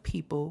set of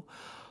people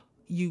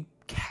you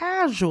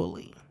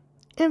casually,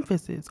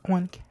 emphasis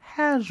on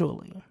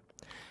casually,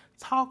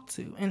 talk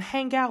to and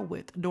hang out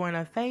with during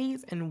a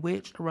phase in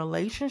which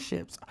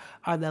relationships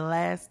are the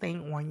last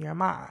thing on your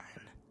mind.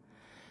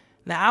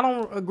 Now, I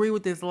don't agree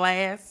with this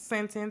last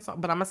sentence,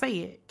 but I'm going to say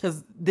it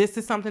because this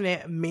is something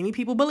that many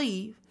people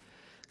believe.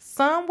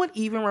 Some would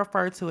even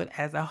refer to it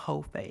as a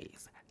hoe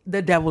phase.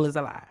 The devil is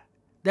a lie.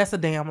 That's a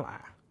damn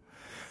lie.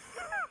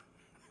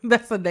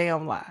 That's a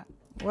damn lie.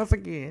 Once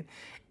again,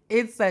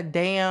 it's a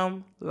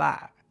damn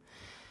lie.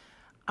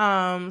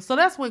 So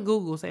that's what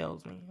Google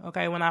tells me,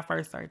 okay, when I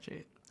first search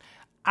it.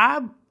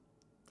 I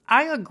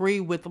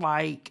agree with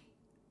like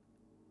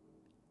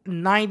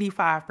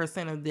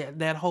 95% of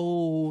that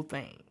whole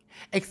thing,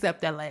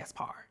 except that last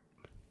part.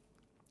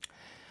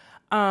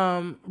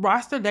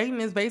 Roster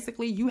dating is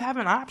basically you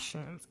having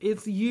options.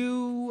 It's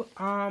you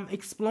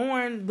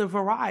exploring the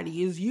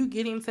variety. It's you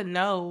getting to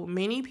know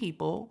many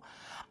people.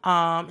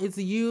 It's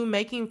you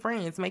making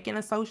friends, making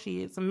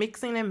associates,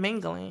 mixing and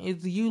mingling.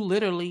 It's you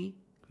literally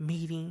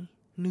meeting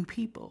new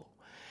people.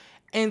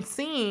 and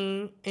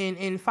seeing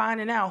and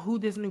finding out who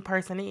this new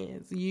person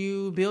is.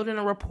 You building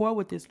a rapport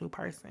with this new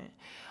person.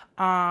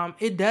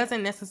 It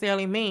doesn't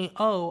necessarily mean,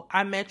 oh,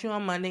 I met you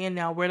on Monday and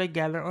now we're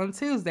together on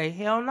Tuesday.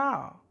 Hell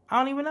no. I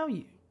don't even know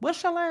you.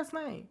 What's your last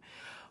name?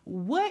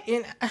 What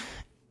in,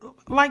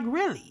 like,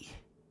 really?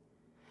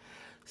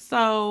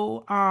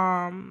 So,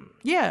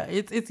 yeah,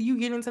 it's you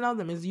getting to know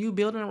them. It's you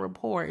building a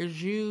rapport. It's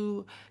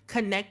you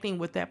connecting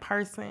with that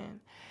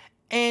person.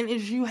 And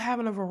it's you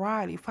having a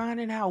variety,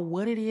 finding out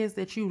what it is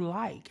that you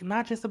like.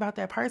 Not just about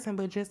that person,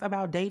 but just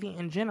about dating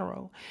in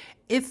general.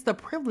 It's the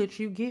privilege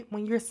you get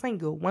when you're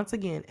single. Once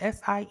again,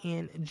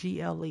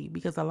 SINGLE.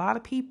 Because a lot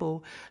of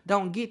people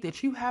don't get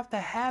that you have to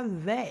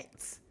have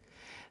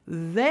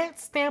that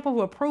stamp of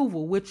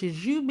approval, which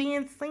is you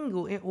being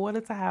single, in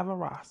order to have a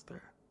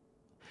roster.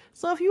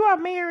 So if you are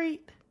married,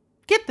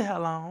 get the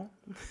hell on.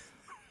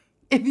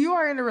 If you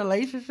are in a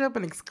relationship,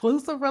 an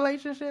exclusive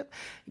relationship,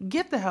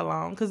 get the hell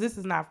on, because this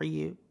is not for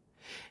you.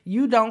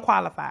 You don't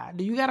qualify.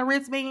 Do you got a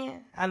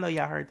wristband? I know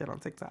y'all heard that on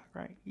TikTok,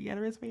 right? You got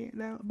a wristband?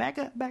 No? Back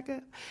up.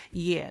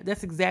 Yeah,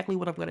 that's exactly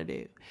what I'm going to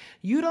do.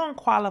 You don't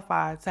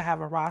qualify to have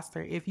a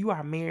roster if you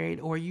are married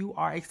or you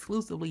are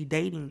exclusively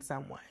dating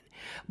someone.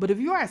 But if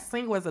you are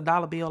single as a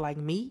dollar bill like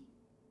me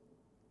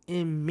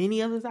and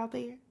many others out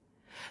there,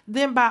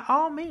 then by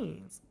all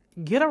means,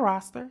 get a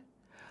roster,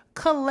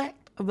 collect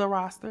the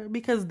roster,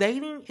 because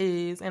dating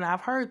is, and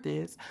I've heard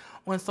this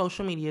on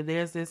social media,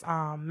 there's this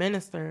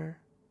minister,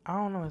 I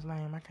don't know his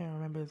name, I can't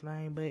remember his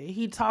name, but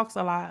he talks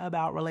a lot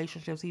about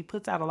relationships. He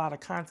puts out a lot of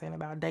content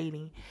about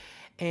dating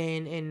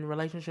and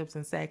relationships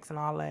and sex and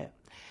all that.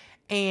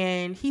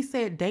 And he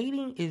said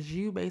dating is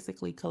you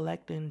basically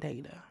collecting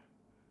data.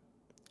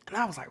 And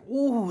I was like,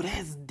 ooh,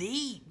 that's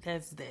deep.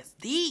 That's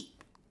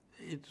deep.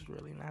 It's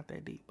really not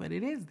that deep, but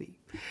it is deep.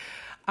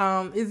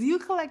 Is you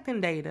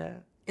collecting data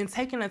and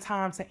taking the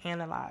time to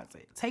analyze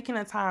it, taking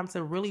the time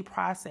to really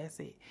process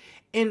it,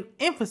 and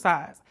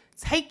emphasize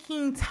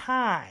taking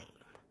time.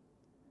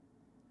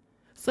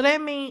 So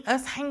that means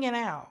us hanging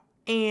out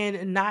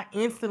and not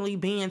instantly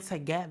being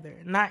together,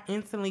 not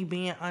instantly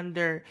being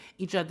under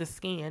each other's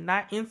skin,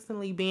 not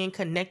instantly being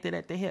connected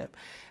at the hip,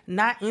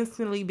 not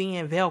instantly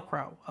being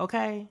Velcro,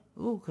 okay?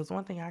 Ooh, because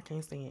one thing I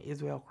can't stand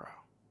is Velcro.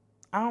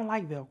 I don't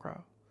like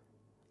Velcro.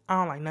 I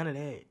don't like none of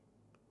that.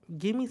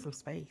 Give me some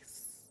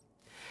space.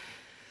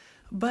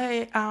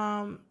 But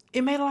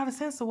it made a lot of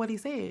sense to what he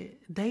said.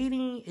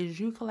 Dating is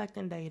you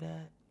collecting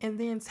data and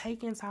then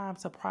taking time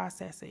to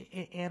process it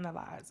and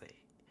analyze it.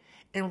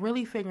 And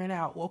really figuring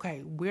out,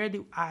 okay, where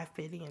do I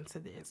fit into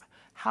this?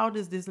 How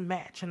does this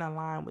match and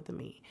align with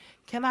me?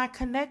 Can I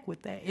connect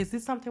with that? Is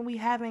this something we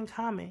have in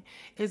common?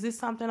 Is this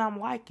something I'm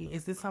liking?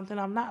 Is this something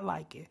I'm not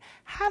liking?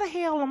 How the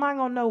hell am I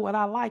going to know what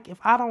I like if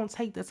I don't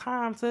take the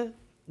time to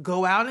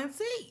go out and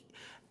see?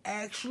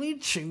 Actually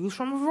choose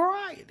from a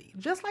variety.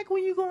 Just like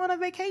when you go on a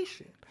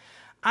vacation.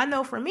 I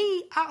know for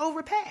me, I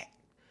overpack.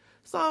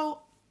 So,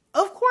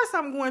 of course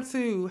I'm going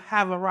to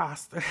have a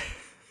roster.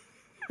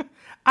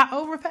 I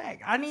overpack.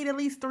 I need at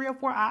least 3 or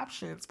 4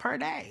 options per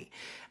day.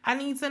 I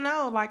need to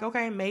know, like,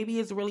 okay, maybe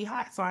it's really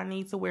hot, so I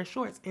need to wear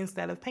shorts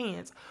instead of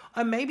pants.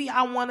 Or maybe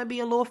I want to be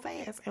a little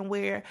fast and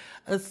wear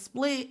a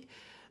split,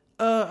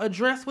 a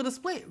dress with a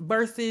split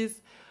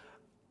versus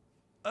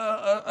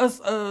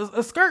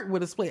a skirt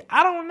with a split.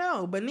 I don't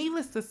know, but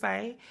needless to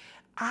say,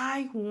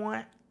 I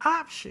want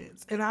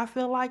options. And I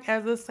feel like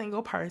as a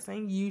single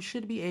person, you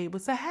should be able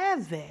to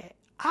have that.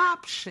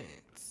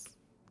 Options.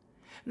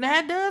 Now,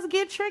 it does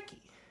get tricky.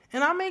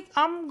 And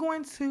I'm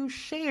going to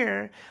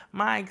share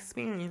my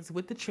experience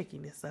with the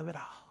trickiness of it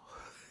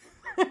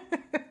all.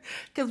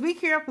 Because be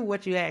careful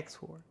what you ask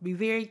for. Be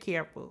very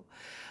careful.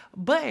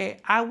 But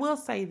I will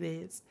say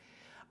this.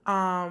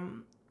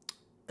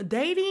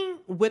 Dating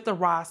with a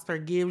roster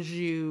gives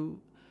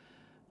you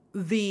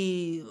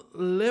the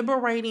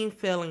liberating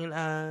feeling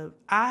of,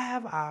 I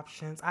have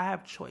options, I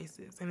have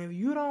choices, and if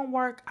you don't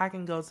work, I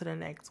can go to the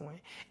next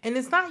one. And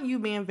it's not you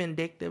being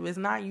vindictive, it's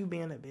not you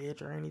being a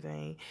bitch or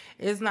anything,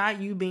 it's not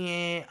you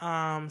being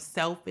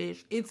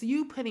selfish, it's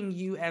you putting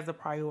you as a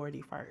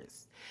priority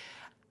first.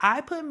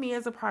 I put me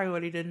as a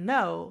priority to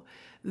know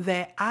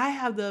that I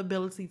have the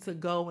ability to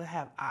go and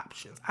have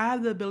options. I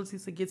have the ability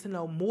to get to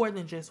know more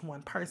than just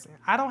one person.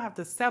 I don't have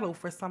to settle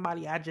for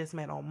somebody I just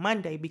met on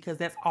Monday because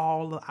that's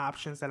all the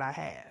options that I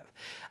have.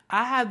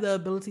 I have the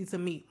ability to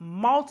meet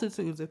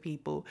multitudes of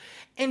people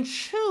and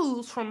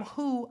choose from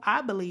who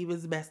I believe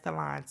is best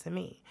aligned to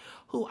me,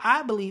 who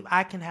I believe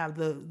I can have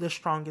the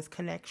strongest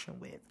connection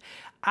with.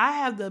 I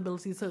have the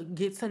ability to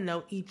get to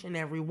know each and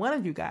every one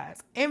of you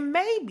guys. And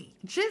maybe,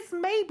 just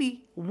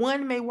maybe,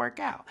 one may work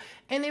out.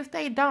 And if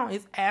they don't,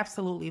 it's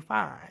absolutely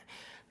fine.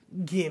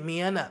 Give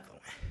me another one.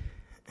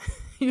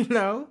 You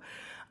know?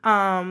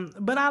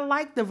 But I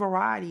like the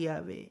variety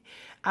of it.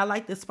 I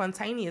like the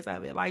spontaneous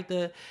of it.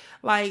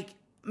 Like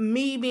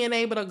me being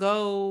able to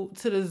go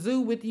to the zoo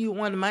with you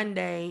on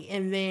Monday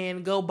and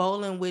then go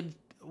bowling with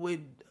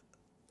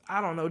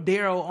I don't know,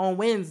 Daryl on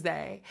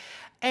Wednesday.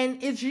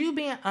 And it's you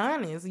being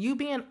honest, you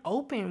being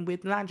open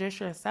with not just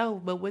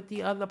yourself, but with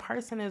the other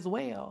person as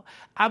well.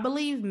 I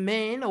believe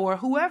men or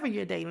whoever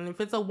you're dating,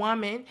 if it's a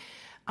woman,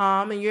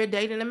 and you're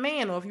dating a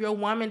man, or if you're a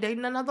woman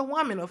dating another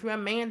woman, or if you're a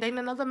man dating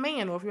another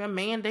man, or if you're a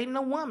man dating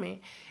a woman,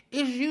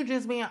 it's you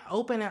just being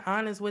open and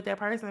honest with that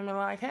person and be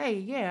like, hey,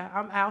 yeah,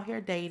 I'm out here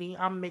dating,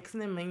 I'm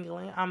mixing and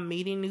mingling, I'm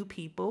meeting new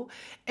people,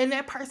 and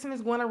that person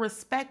is going to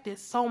respect it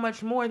so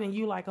much more than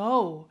you like,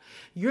 oh,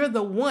 you're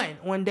the one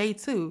on day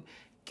 2.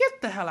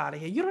 Get the hell out of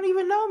here. You don't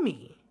even know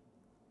me.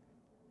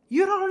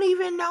 You don't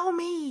even know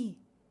me.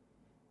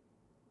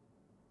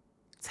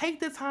 Take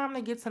the time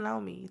to get to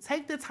know me.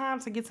 Take the time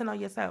to get to know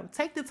yourself.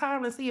 Take the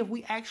time to see if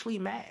we actually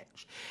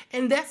match.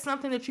 And that's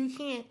something that you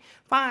can't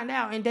find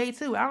out in day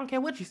 2. I don't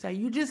care what you say.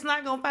 You're just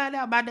not going to find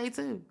out by day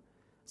 2.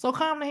 So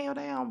calm the hell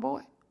down,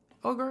 boy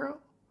or girl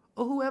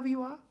or whoever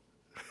you are.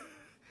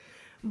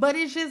 But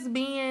it's just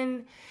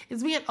being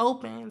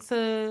open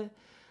to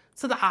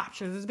the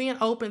options. It's being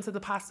open to the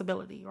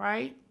possibility,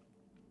 right?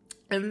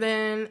 And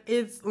then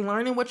it's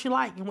learning what you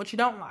like and what you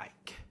don't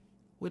like,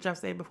 which I've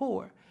said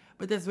before.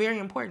 But that's very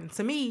important.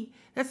 To me,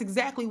 that's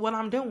exactly what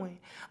I'm doing.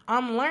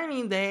 I'm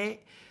learning that,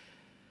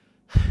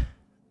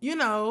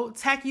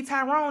 Tacky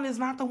Tyrone is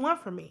not the one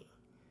for me.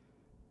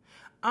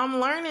 I'm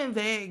learning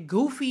that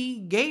Goofy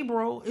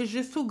Gabriel is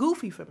just too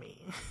goofy for me.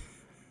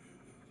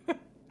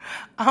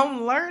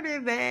 I'm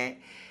learning that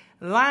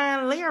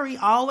Lying Larry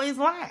always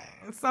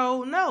lying.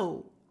 So,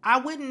 no. I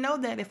wouldn't know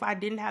that if I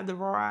didn't have the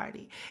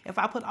variety. If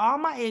I put all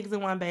my eggs in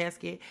one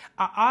basket,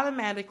 I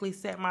automatically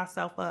set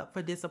myself up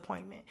for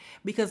disappointment.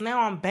 Because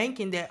now I'm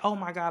banking that, oh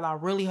my God, I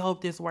really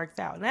hope this works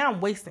out. Now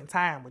I'm wasting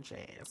time with your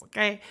ass,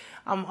 okay?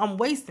 I'm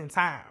wasting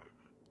time.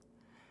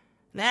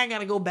 Now I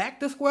gotta go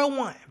back to square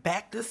one.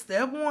 Back to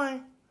step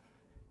 1.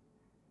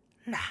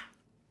 Nah.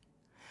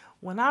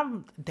 When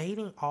I'm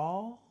dating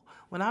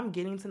when I'm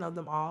getting to know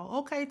them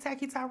all, okay,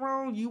 Tacky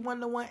Tyrone, you want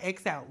the one,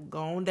 X out.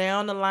 Going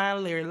down the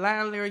Lying Larry.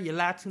 Lying Larry, you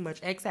lie too much,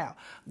 X out.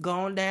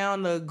 Going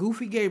down the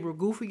Goofy Gabriel.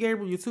 Goofy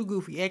Gabriel, you're too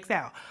goofy, X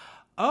out.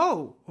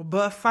 Oh,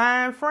 but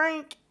Fine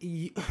Frank,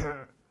 and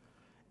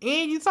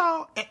you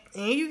talk,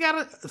 and you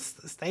got a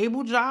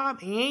stable job,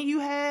 and you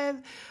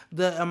have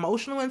the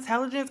emotional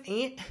intelligence,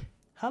 and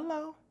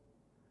hello,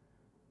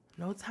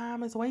 no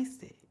time is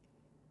wasted.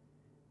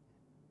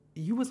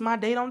 You was my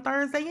date on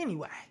Thursday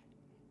anyway.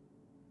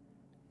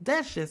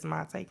 That's just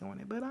my take on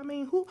it. But I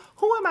mean, who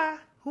am I?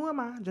 Who am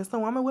I? Just a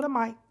woman with a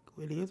mic.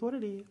 It is what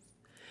it is.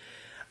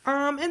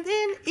 And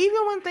then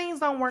even when things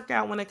don't work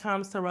out when it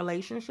comes to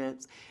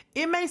relationships,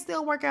 it may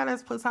still work out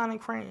as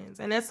platonic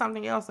friends. And that's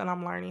something else that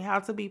I'm learning, how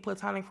to be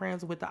platonic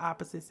friends with the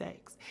opposite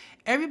sex.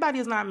 Everybody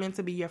is not meant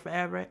to be your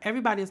forever.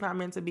 Everybody is not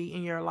meant to be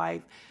in your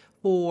life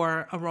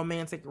for a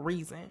romantic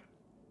reason.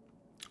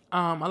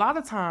 A lot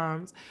of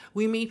times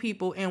we meet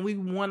people and we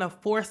want to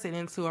force it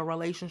into a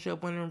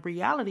relationship when in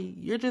reality,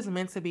 you're just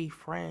meant to be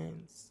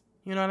friends.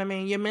 You know what I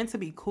mean? You're meant to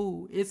be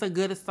cool. It's a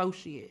good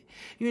associate.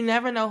 You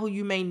never know who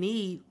you may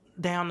need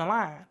down the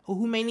line or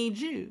who may need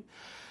you.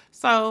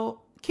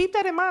 So keep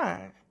that in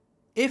mind.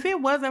 If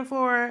it wasn't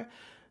for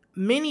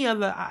many of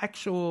the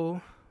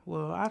actual,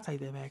 well, I'll take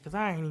that back because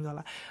I ain't even gonna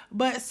lie.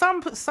 But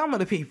some of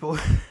the people,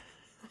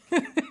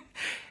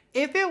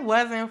 if it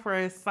wasn't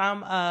for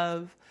some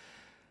of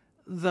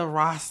the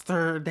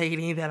roster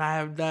dating that I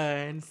have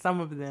done, some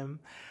of them,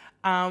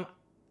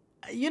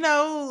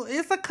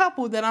 it's a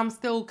couple that I'm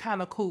still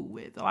kind of cool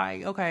with.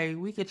 Like, okay,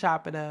 we could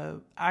chop it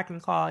up. I can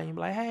call you and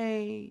be like,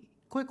 hey,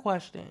 quick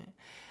question.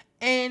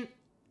 And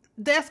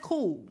that's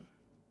cool.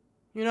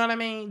 You know what I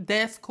mean?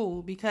 That's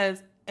cool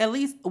because at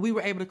least we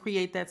were able to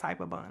create that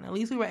type of bond. At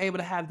least we were able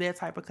to have that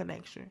type of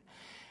connection.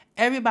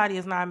 Everybody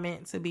is not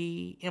meant to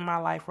be in my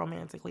life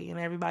romantically, and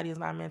everybody is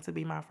not meant to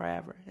be my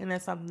forever. And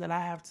that's something that I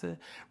have to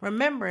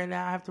remember, and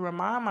I have to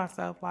remind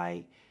myself,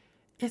 like,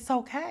 it's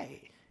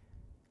okay.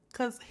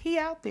 Because he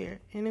out there,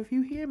 and if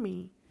you hear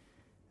me,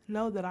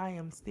 know that I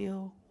am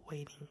still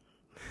waiting.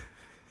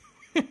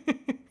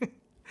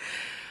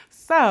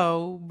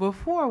 So,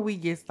 before we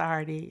get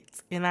started,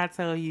 and I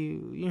tell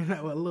you,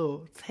 a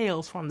little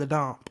tales from the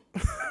dump,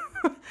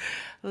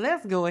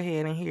 let's go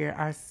ahead and hear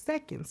our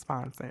second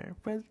sponsor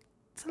for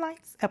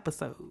tonight's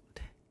episode.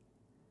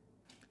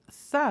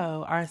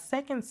 So, our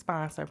second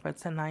sponsor for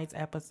tonight's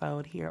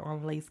episode here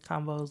on Lace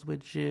Combos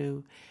with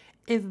Ju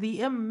is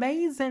the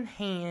Amazing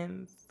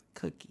Hands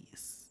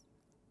cookies.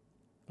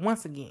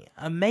 Once again,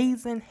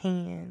 Amazing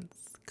Hands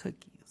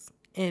cookies.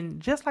 And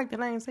just like the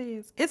name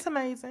says, it's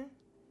amazing.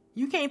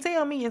 You can't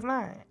tell me it's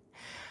not.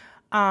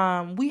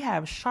 We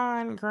have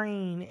Sean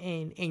Green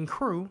and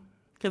crew,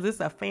 because it's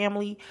a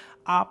family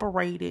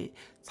operated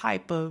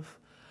type of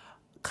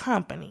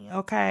company,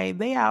 okay?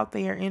 They out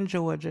there in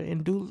Georgia,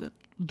 in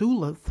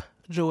Duluth,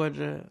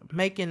 Georgia,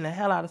 making the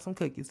hell out of some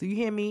cookies. Do you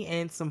hear me?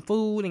 And some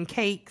food and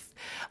cakes.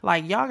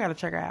 Like, y'all gotta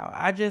check her out.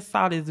 I just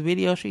saw this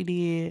video she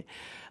did.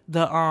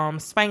 The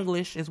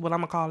Spanglish is what I'm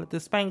gonna call it. The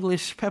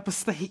Spanglish pepper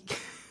steak.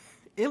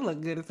 It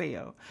looked good as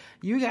hell.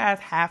 You guys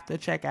have to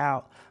check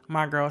out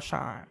my girl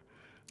Sean.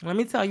 Let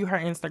me tell you her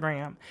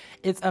Instagram.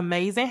 It's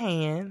Amazing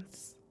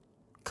Hands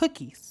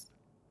Cookies.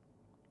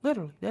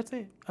 Literally, that's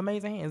it.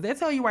 Amazing Hands. They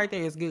tell you right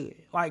there it's good.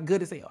 Like,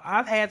 good as hell.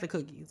 I've had the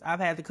cookies.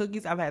 I've had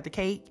the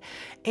cake,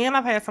 and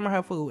I've had some of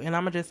her food. And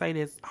I'm going to just say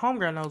this.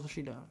 Homegirl knows what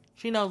she's doing.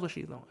 She knows what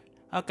she's doing.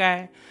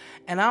 Okay?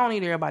 And I don't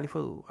eat everybody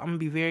food. I'm going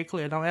to be very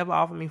clear. Don't ever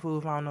offer me food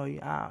if I don't know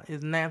you.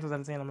 It's 9 times out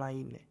of 10 I'm not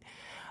eating it.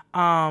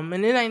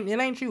 And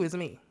it ain't you, it's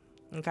me.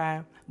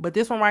 Okay? But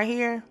this one right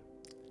here,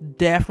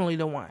 definitely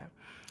the one.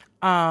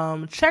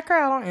 Check her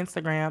out on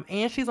Instagram,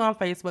 and she's on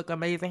Facebook,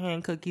 Amazing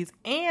Hand Cookies,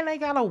 and they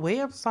got a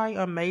website,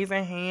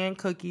 Amazing Hand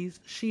Cookies.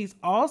 She's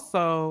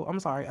also,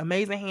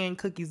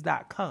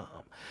 amazinghandcookies.com.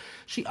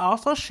 She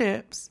also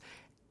ships,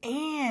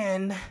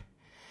 and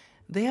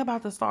they're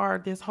about to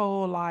start this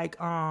whole buy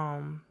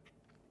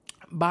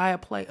a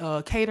plate,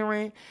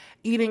 catering,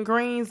 eating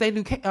greens. They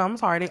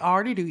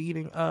already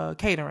do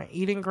catering,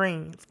 eating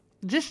greens.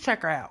 Just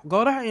check her out.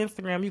 Go to her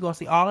Instagram. You're going to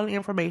see all of the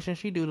information.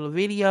 She do little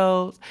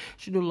videos.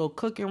 She do a little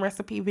cooking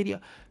recipe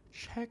video.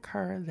 Check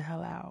her the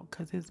hell out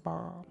because it's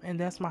bomb. And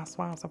that's my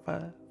second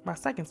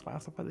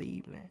sponsor for the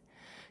evening.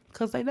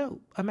 Because they dope.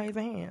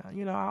 Amazing Hand.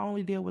 You know, I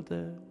only deal with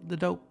the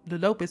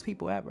dopest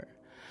people ever.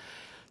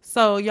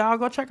 So y'all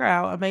go check her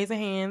out. Amazing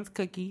Hands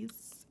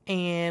Cookies.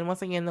 And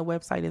once again, the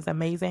website is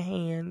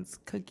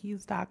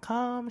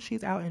amazinghandscookies.com.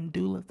 She's out in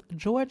Duluth,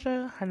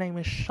 Georgia. Her name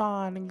is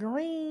Sean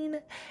Green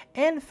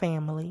and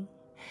family.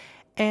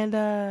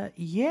 And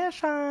yeah,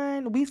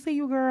 Sean, we see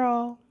you,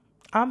 girl.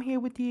 I'm here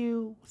with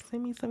you.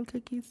 Send me some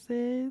cookies,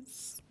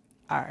 sis.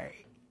 All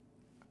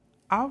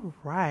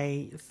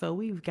right. So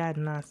we've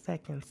gotten our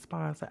second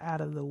sponsor out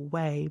of the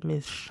way,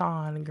 Miss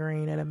Sean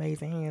Green at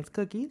Amazing Hands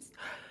Cookies.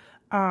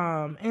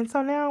 And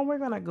so now we're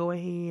going to go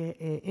ahead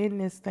and end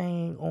this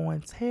thing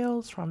on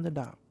Tales from the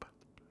Dump.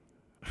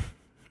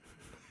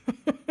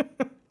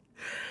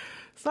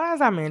 So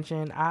as I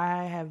mentioned,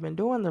 I have been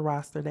doing the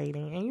roster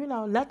dating, and you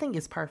know, nothing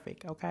is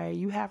perfect. Okay.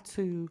 You have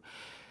to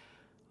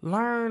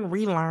learn,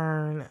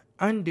 relearn,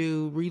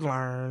 undo,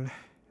 relearn,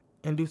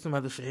 and do some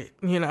other shit,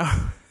 you know,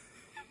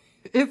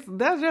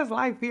 that's just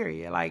life,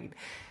 period. Like,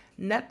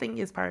 nothing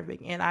is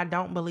perfect. And I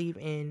don't believe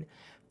in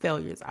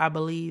failures. I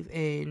believe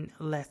in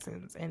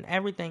lessons, and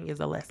everything is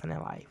a lesson in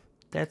life.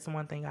 That's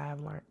one thing I have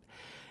learned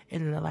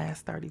in the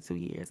last 32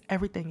 years.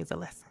 Everything is a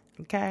lesson.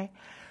 Okay.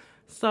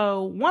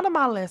 So one of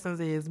my lessons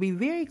is be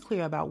very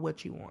clear about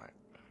what you want.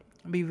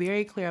 Be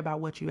very clear about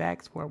what you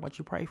ask for and what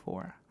you pray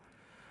for.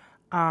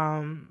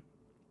 I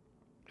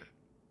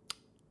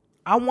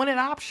wanted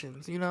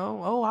options, you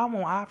know. Oh, I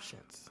want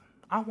options.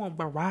 I want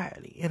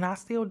variety, and I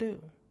still do.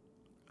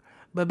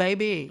 But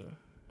baby,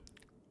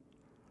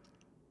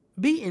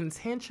 be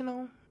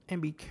intentional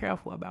and be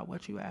careful about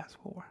what you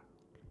ask for.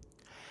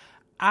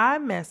 I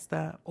messed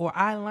up, or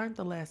I learned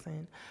the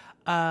lesson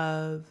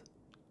of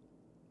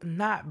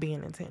not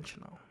being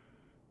intentional.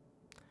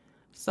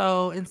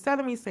 So instead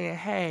of me saying,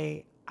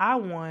 hey, I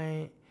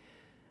want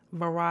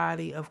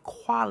variety of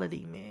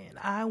quality men.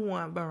 I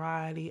want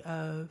variety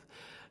of,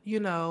 you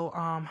know,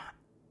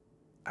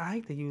 I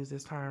hate to use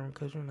this term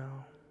because, you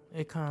know,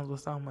 it comes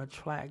with so much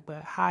flack,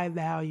 but high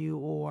value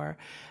or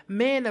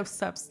men of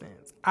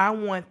substance. I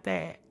want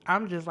that.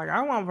 I'm just like,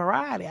 I want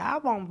variety. I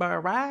want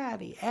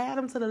variety. Add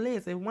them to the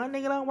list. If one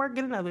nigga don't work,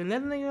 get another one.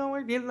 Another nigga don't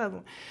work, get another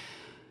one.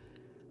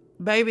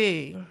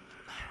 Baby.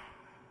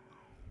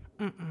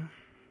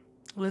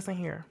 Listen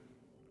here.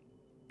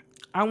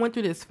 I went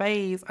through this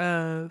phase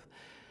of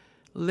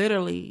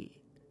literally,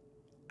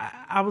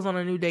 I was on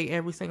a new date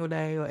every single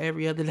day or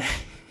every other day.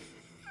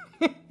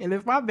 And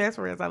if my best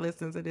friends are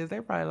listening to this,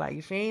 they're probably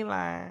like, she ain't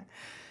lying.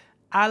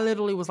 I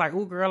literally was like,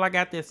 ooh, girl, I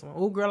got this one.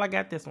 Ooh, girl, I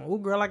got this one. Ooh,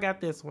 girl, I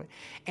got this one.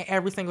 And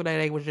every single day,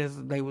 they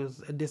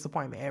was a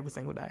disappointment every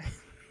single day.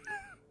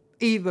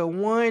 Either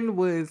one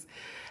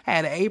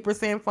had an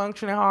 8%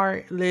 functioning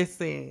heart.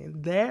 Listen,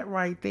 that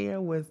right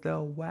there was the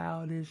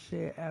wildest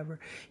shit ever.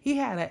 He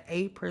had an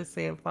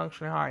 8%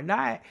 functioning heart.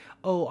 Not,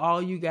 oh,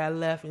 all you got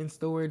left in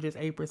storage is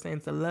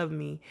 8% to love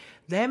me.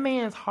 That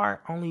man's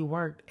heart only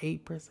worked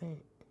 8%.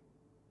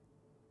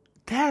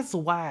 That's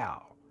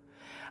wild.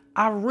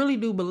 I really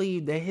do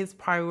believe that his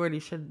priority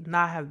should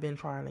not have been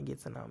trying to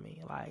get to know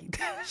me. Like,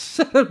 that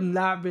should have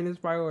not been his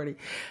priority.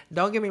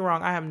 Don't get me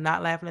wrong. I am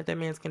not laughing at that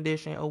man's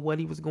condition or what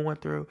he was going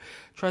through.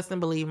 Trust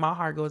and believe, my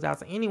heart goes out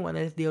to anyone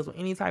that deals with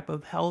any type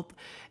of health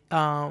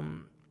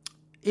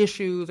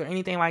issues or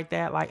anything like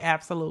that. Like,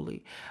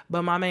 absolutely.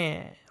 But my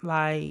man,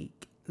 like,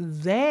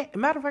 that,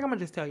 matter of fact, I'm going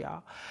to just tell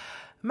y'all.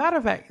 Matter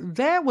of fact,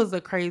 that was the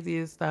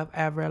craziest stuff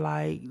ever.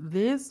 Like,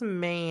 this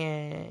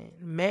man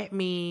met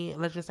me,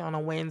 let's just say on a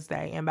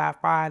Wednesday, and by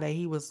Friday,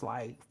 he was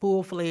like,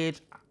 full-fledged,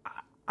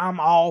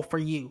 I'm all for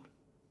you.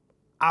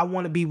 I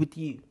want to be with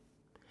you.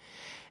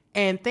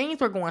 And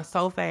things were going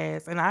so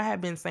fast, and I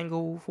had been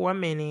single for a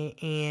minute,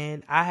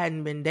 and I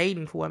hadn't been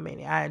dating for a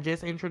minute. I had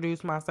just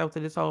introduced myself to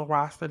this whole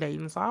roster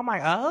dating, so I'm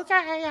like,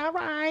 okay, all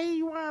right,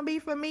 you want to be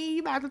for me?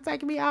 You about to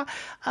take me out?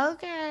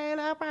 Okay,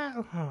 all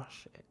right. Oh,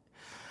 shit.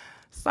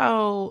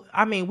 So,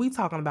 I mean, we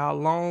talking about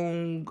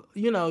long,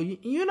 you know,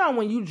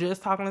 when you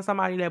just talking to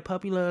somebody, that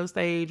puppy love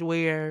stage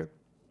where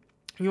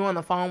You're on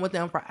the phone with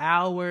them for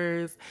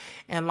hours,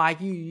 and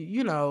like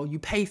you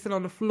pacing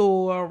on the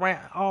floor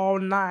around all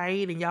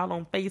night, and y'all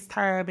on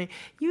FaceTime, and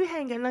you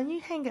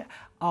hang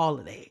all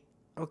of that,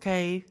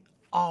 okay?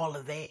 All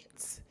of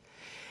that.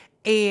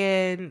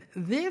 And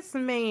this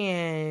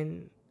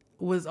man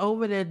was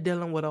over there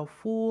dealing with a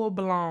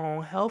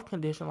full-blown health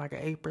condition, like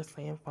an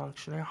 8%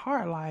 functioning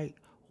heart. Like,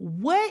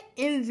 what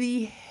in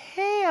the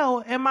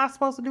hell am I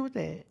supposed to do with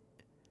that?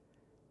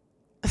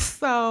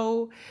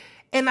 So,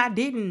 and I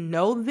didn't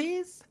know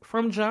this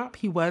from jump.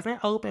 He wasn't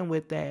open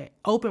with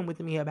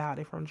me about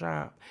it from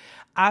jump.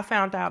 I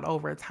found out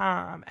over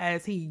time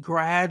as he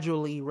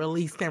gradually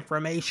released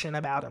information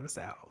about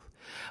himself.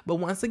 But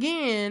once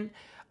again,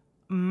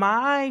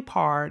 my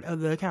part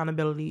of the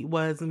accountability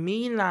was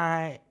me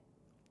not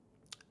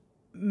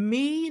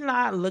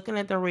looking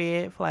at the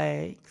red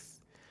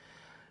flags,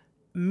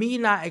 me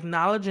not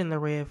acknowledging the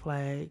red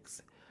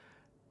flags,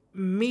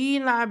 me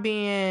not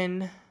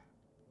being,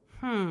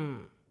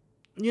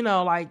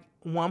 like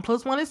 1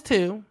 + 1 is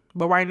 2,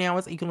 but right now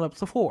it's equal up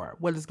to 4.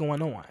 What is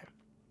going on?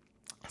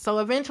 So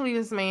eventually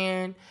this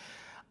man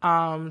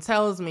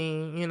tells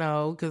me,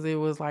 because it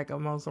was like a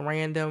most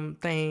random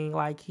thing,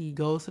 like he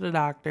goes to the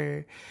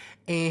doctor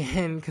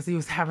and because he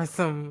was having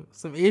some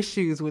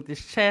issues with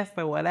his chest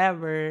or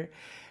whatever,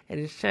 and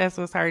his chest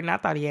was hurting. I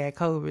thought he had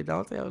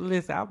COVID.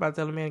 Listen, I was about to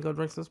tell the man to go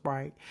drink some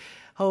Sprite.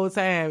 Whole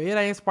time, it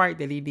ain't Sprite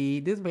that he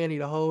need. This man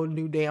need a whole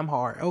new damn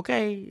heart,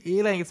 okay?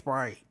 It ain't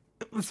Sprite.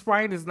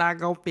 Sprite is not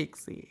gonna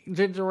fix it.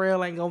 Ginger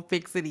ale ain't gonna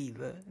fix it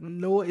either.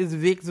 Nor is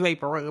Vicks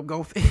Vapor Rub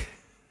gonna fix it.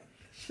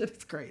 Shit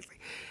is crazy.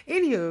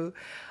 Anywho,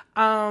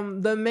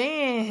 the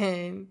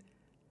man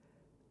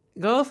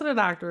goes to the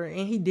doctor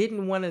and he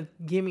didn't want to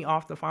get me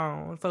off the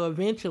phone. So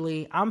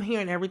eventually I'm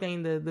hearing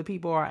everything the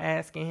people are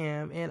asking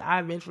him, and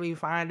I eventually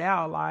find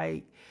out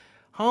like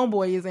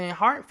homeboy is in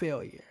heart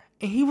failure.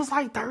 And he was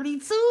like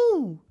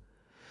 32.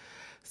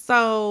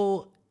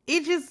 So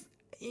it just,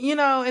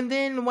 and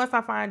then once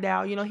I find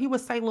out, he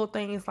would say little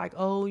things like,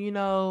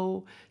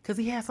 oh, because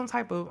he had some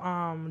type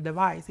of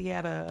device. He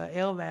had a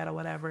LVAD or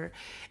whatever,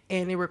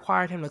 and it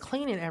required him to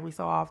clean it every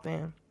so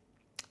often.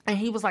 And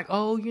he was like,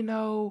 oh,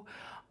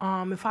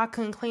 if I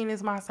couldn't clean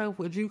this myself,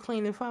 would you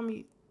clean it for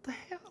me? The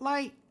hell?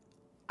 Like,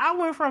 I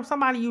went from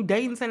somebody you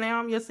dating to now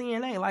I'm your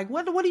CNA. Like,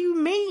 what do you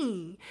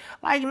mean?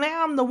 Like,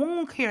 now I'm the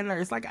wound care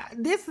nurse. Like,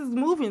 this is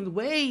moving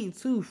way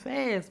too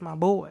fast, my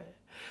boy.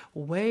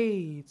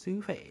 Way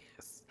too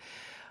fast.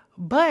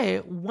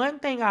 But one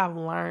thing I've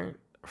learned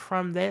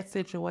from that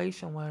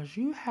situation was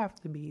you have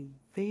to be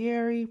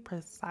very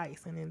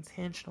precise and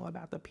intentional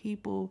about the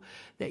people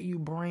that you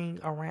bring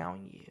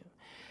around you.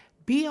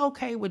 Be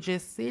okay with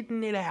just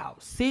sitting it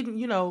out.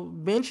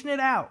 Benching it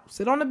out.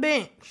 Sit on the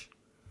bench.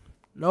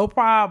 No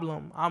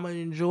problem. I'm going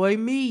to enjoy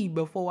me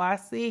before I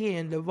sit here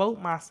and devote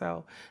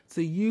myself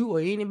to you or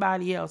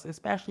anybody else,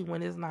 especially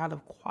when it's not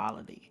of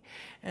quality.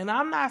 And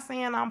I'm not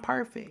saying I'm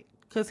perfect,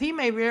 because he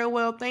may very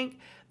well think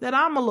that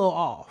I'm a little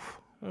off,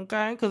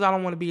 okay? Because I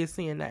don't want to be a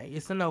CNA.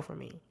 It's a no for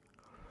me.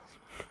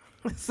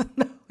 It's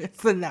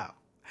a no.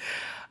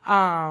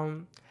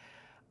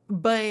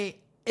 But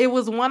it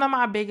was one of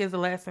my biggest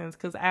lessons,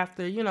 because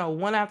after,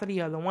 one after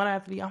the other,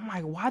 I'm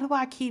like, why do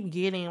I keep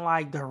getting,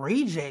 like, the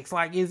rejects?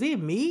 Like, is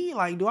it me?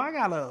 Like, do I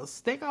got a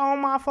sticker on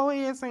my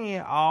forehead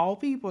saying, all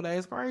people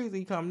that's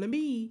crazy come to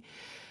me?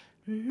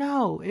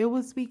 No, it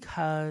was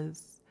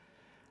because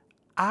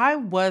I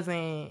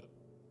wasn't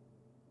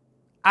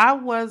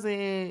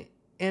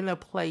in a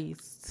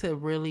place to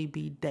really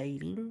be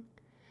dating,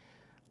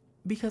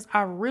 because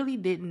I really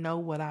didn't know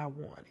what I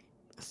wanted.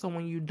 So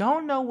when you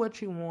don't know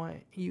what you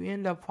want, you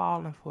end up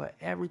falling for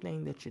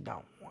everything that you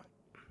don't want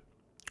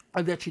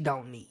or that you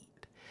don't need.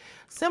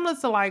 Similar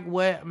to like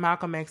what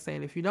Malcolm X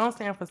said, if you don't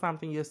stand for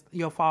something,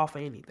 you'll fall for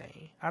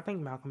anything. I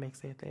think Malcolm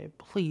X said that.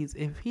 Please,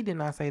 if he did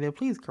not say that,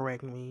 please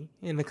correct me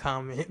in the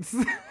comments.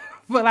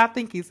 But I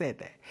think he said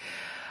that.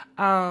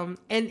 And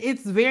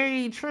it's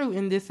very true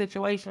in this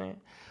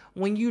situation.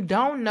 When you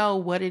don't know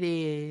what it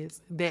is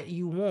that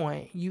you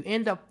want, you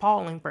end up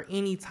falling for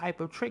any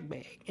type of trick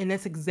bag. And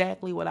that's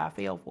exactly what I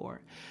fell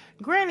for.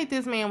 Granted,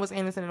 this man was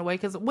innocent in a way,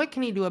 because what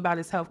can he do about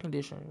his health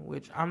condition?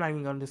 Which I'm not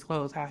even going to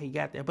disclose how he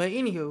got there. But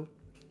anywho,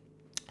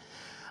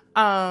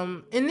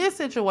 in this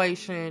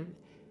situation,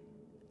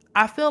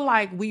 I feel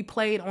like we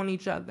played on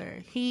each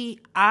other.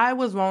 I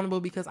was vulnerable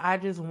because I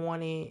just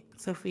wanted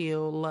to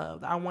feel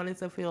loved. I wanted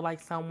to feel like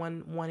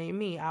someone wanted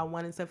me. I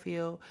wanted to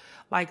feel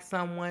like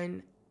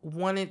someone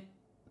wanted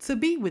to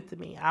be with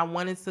me. I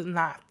wanted to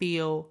not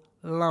feel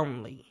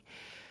lonely.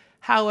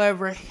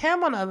 However,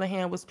 him on the other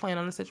hand was playing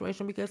on the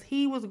situation because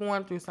he was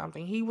going through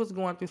something. He was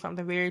going through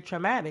something very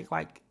traumatic,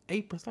 like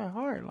 8%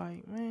 heart.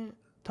 Like, man,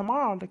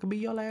 tomorrow that could be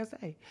your last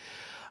day.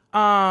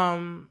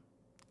 And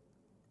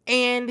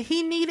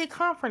he needed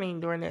comforting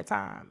during that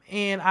time.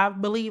 And I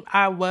believe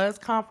I was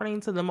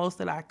comforting to the most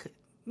that I could,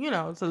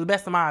 to the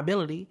best of my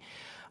ability.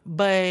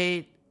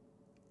 But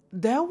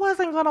that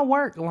wasn't going to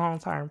work long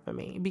term for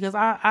me because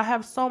I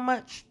have so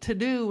much to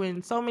do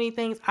and so many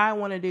things I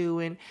want to do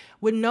and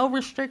with no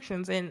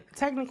restrictions. And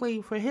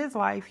technically for his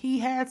life, he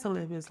had to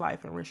live his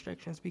life in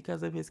restrictions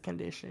because of his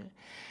condition.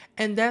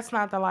 And that's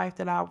not the life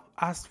that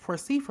I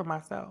foresee for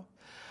myself.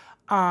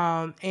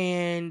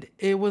 And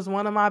it was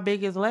one of my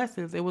biggest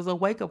lessons. It was a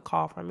wake-up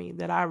call for me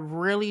that I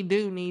really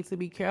do need to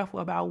be careful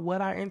about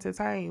what I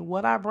entertain,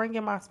 what I bring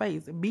in my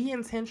space. Be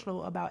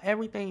intentional about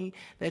everything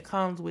that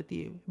comes with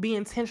you. Be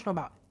intentional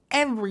about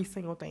every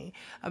single thing,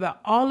 about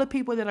all the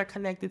people that are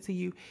connected to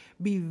you.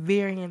 Be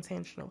very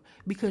intentional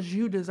because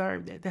you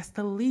deserve that. That's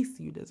the least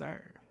you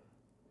deserve.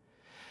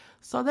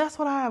 So that's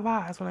what I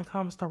advise when it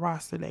comes to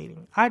roster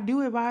dating. I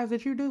do advise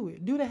that you do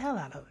it. Do the hell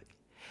out of it.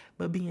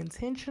 But be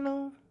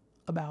intentional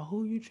about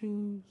who you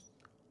choose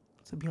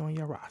to be on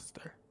your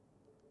roster.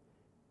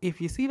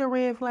 If you see the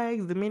red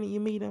flags the minute you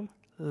meet him,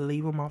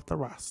 leave him off the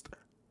roster.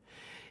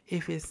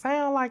 If it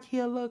sounds like he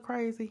a little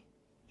crazy,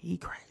 he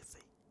crazy.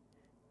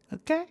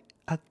 Okay?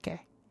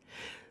 Okay.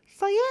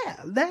 So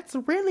yeah, that's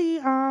really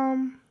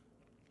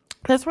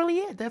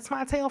it. That's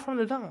my tale from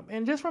the dump.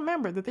 And just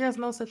remember that there's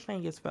no such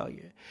thing as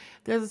failure.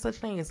 There's a such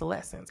thing as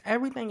lessons.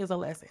 Everything is a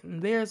lesson.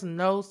 There's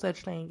no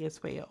such thing as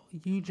fail.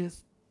 You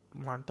just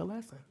learned the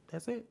lesson.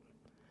 That's it.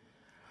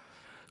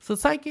 So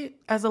take it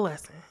as a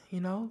lesson,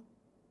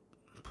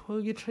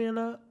 pull your chin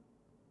up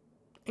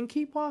and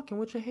keep walking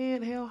with your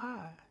head held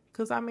high.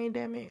 Because,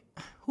 damn it,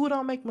 who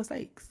don't make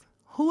mistakes?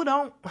 Who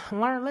don't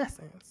learn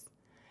lessons?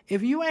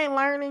 If you ain't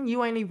learning,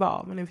 you ain't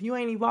evolving. If you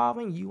ain't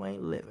evolving, you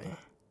ain't living.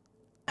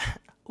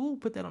 Ooh,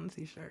 put that on the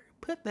t-shirt.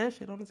 Put that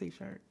shit on the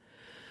t-shirt.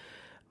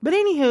 But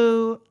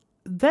anywho,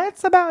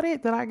 that's about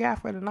it that I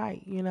got for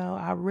tonight.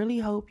 I really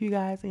hope you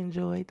guys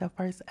enjoyed the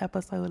first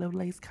episode of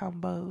Lace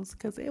Combos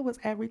because it was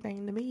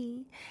everything to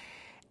me.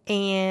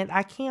 And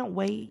I can't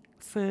wait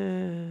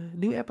to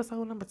do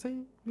episode number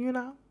 2,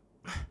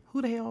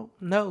 Who the hell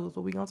knows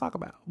what we're going to talk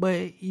about?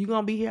 But you're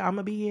going to be here, I'm going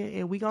to be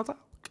here, and we're going to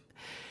talk.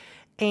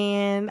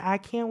 And I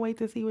can't wait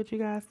to see what you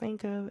guys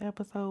think of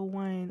episode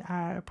 1.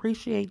 I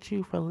appreciate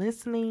you for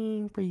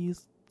listening, for you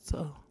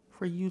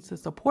to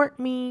support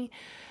me,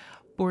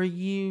 for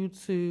you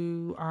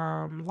to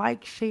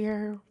like,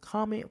 share,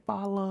 comment,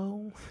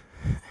 follow.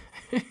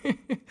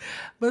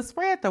 But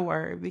spread the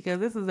word because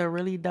this is a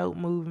really dope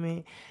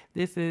movement.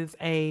 This is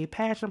a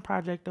passion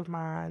project of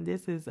mine.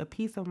 This is a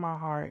piece of my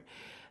heart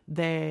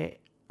that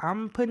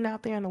I'm putting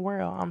out there in the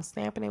world. I'm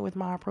stamping it with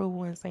my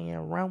approval and saying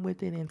run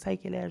with it and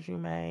take it as you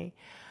may.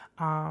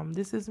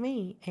 This is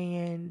me.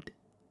 And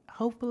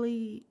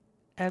hopefully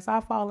as I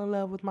fall in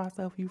love with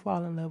myself, you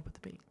fall in love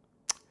with me.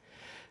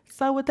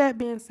 So with that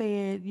being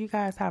said, you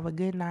guys have a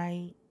good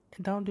night.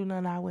 Don't do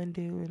nothing I wouldn't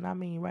do.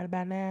 And right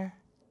about now,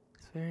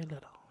 it's very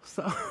little.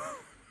 So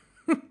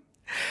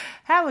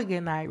have a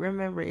good night.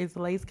 Remember, it's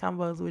Lace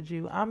Combos with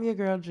Ju. I'm your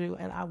girl, Ju,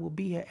 and I will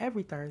be here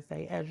every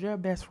Thursday as your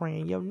best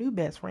friend, your new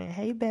best friend.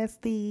 Hey,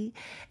 bestie.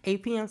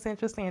 8 p.m.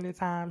 Central Standard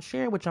Time.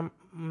 Share with your,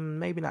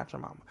 maybe not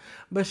your mama,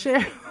 but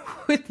share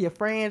with your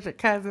friends, your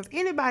cousins,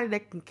 anybody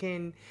that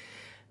can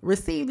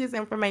receive this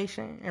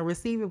information and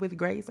receive it with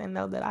grace and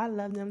know that I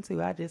love them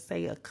too. I just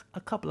say a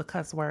couple of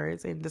cuss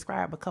words and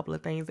describe a couple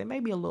of things that may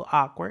be a little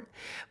awkward,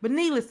 but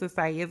needless to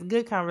say, it's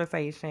good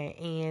conversation.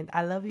 And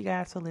I love you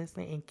guys for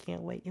listening and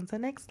can't wait until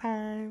next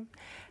time.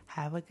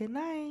 Have a good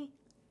night.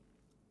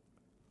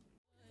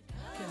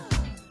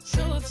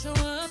 Show up, show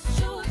up,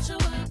 show up, show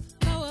up.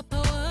 Go up, go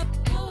up,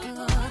 go up,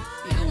 go up.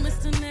 You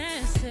Mr.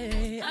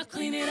 Nasty, I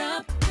clean it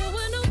up. Go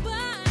where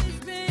nobody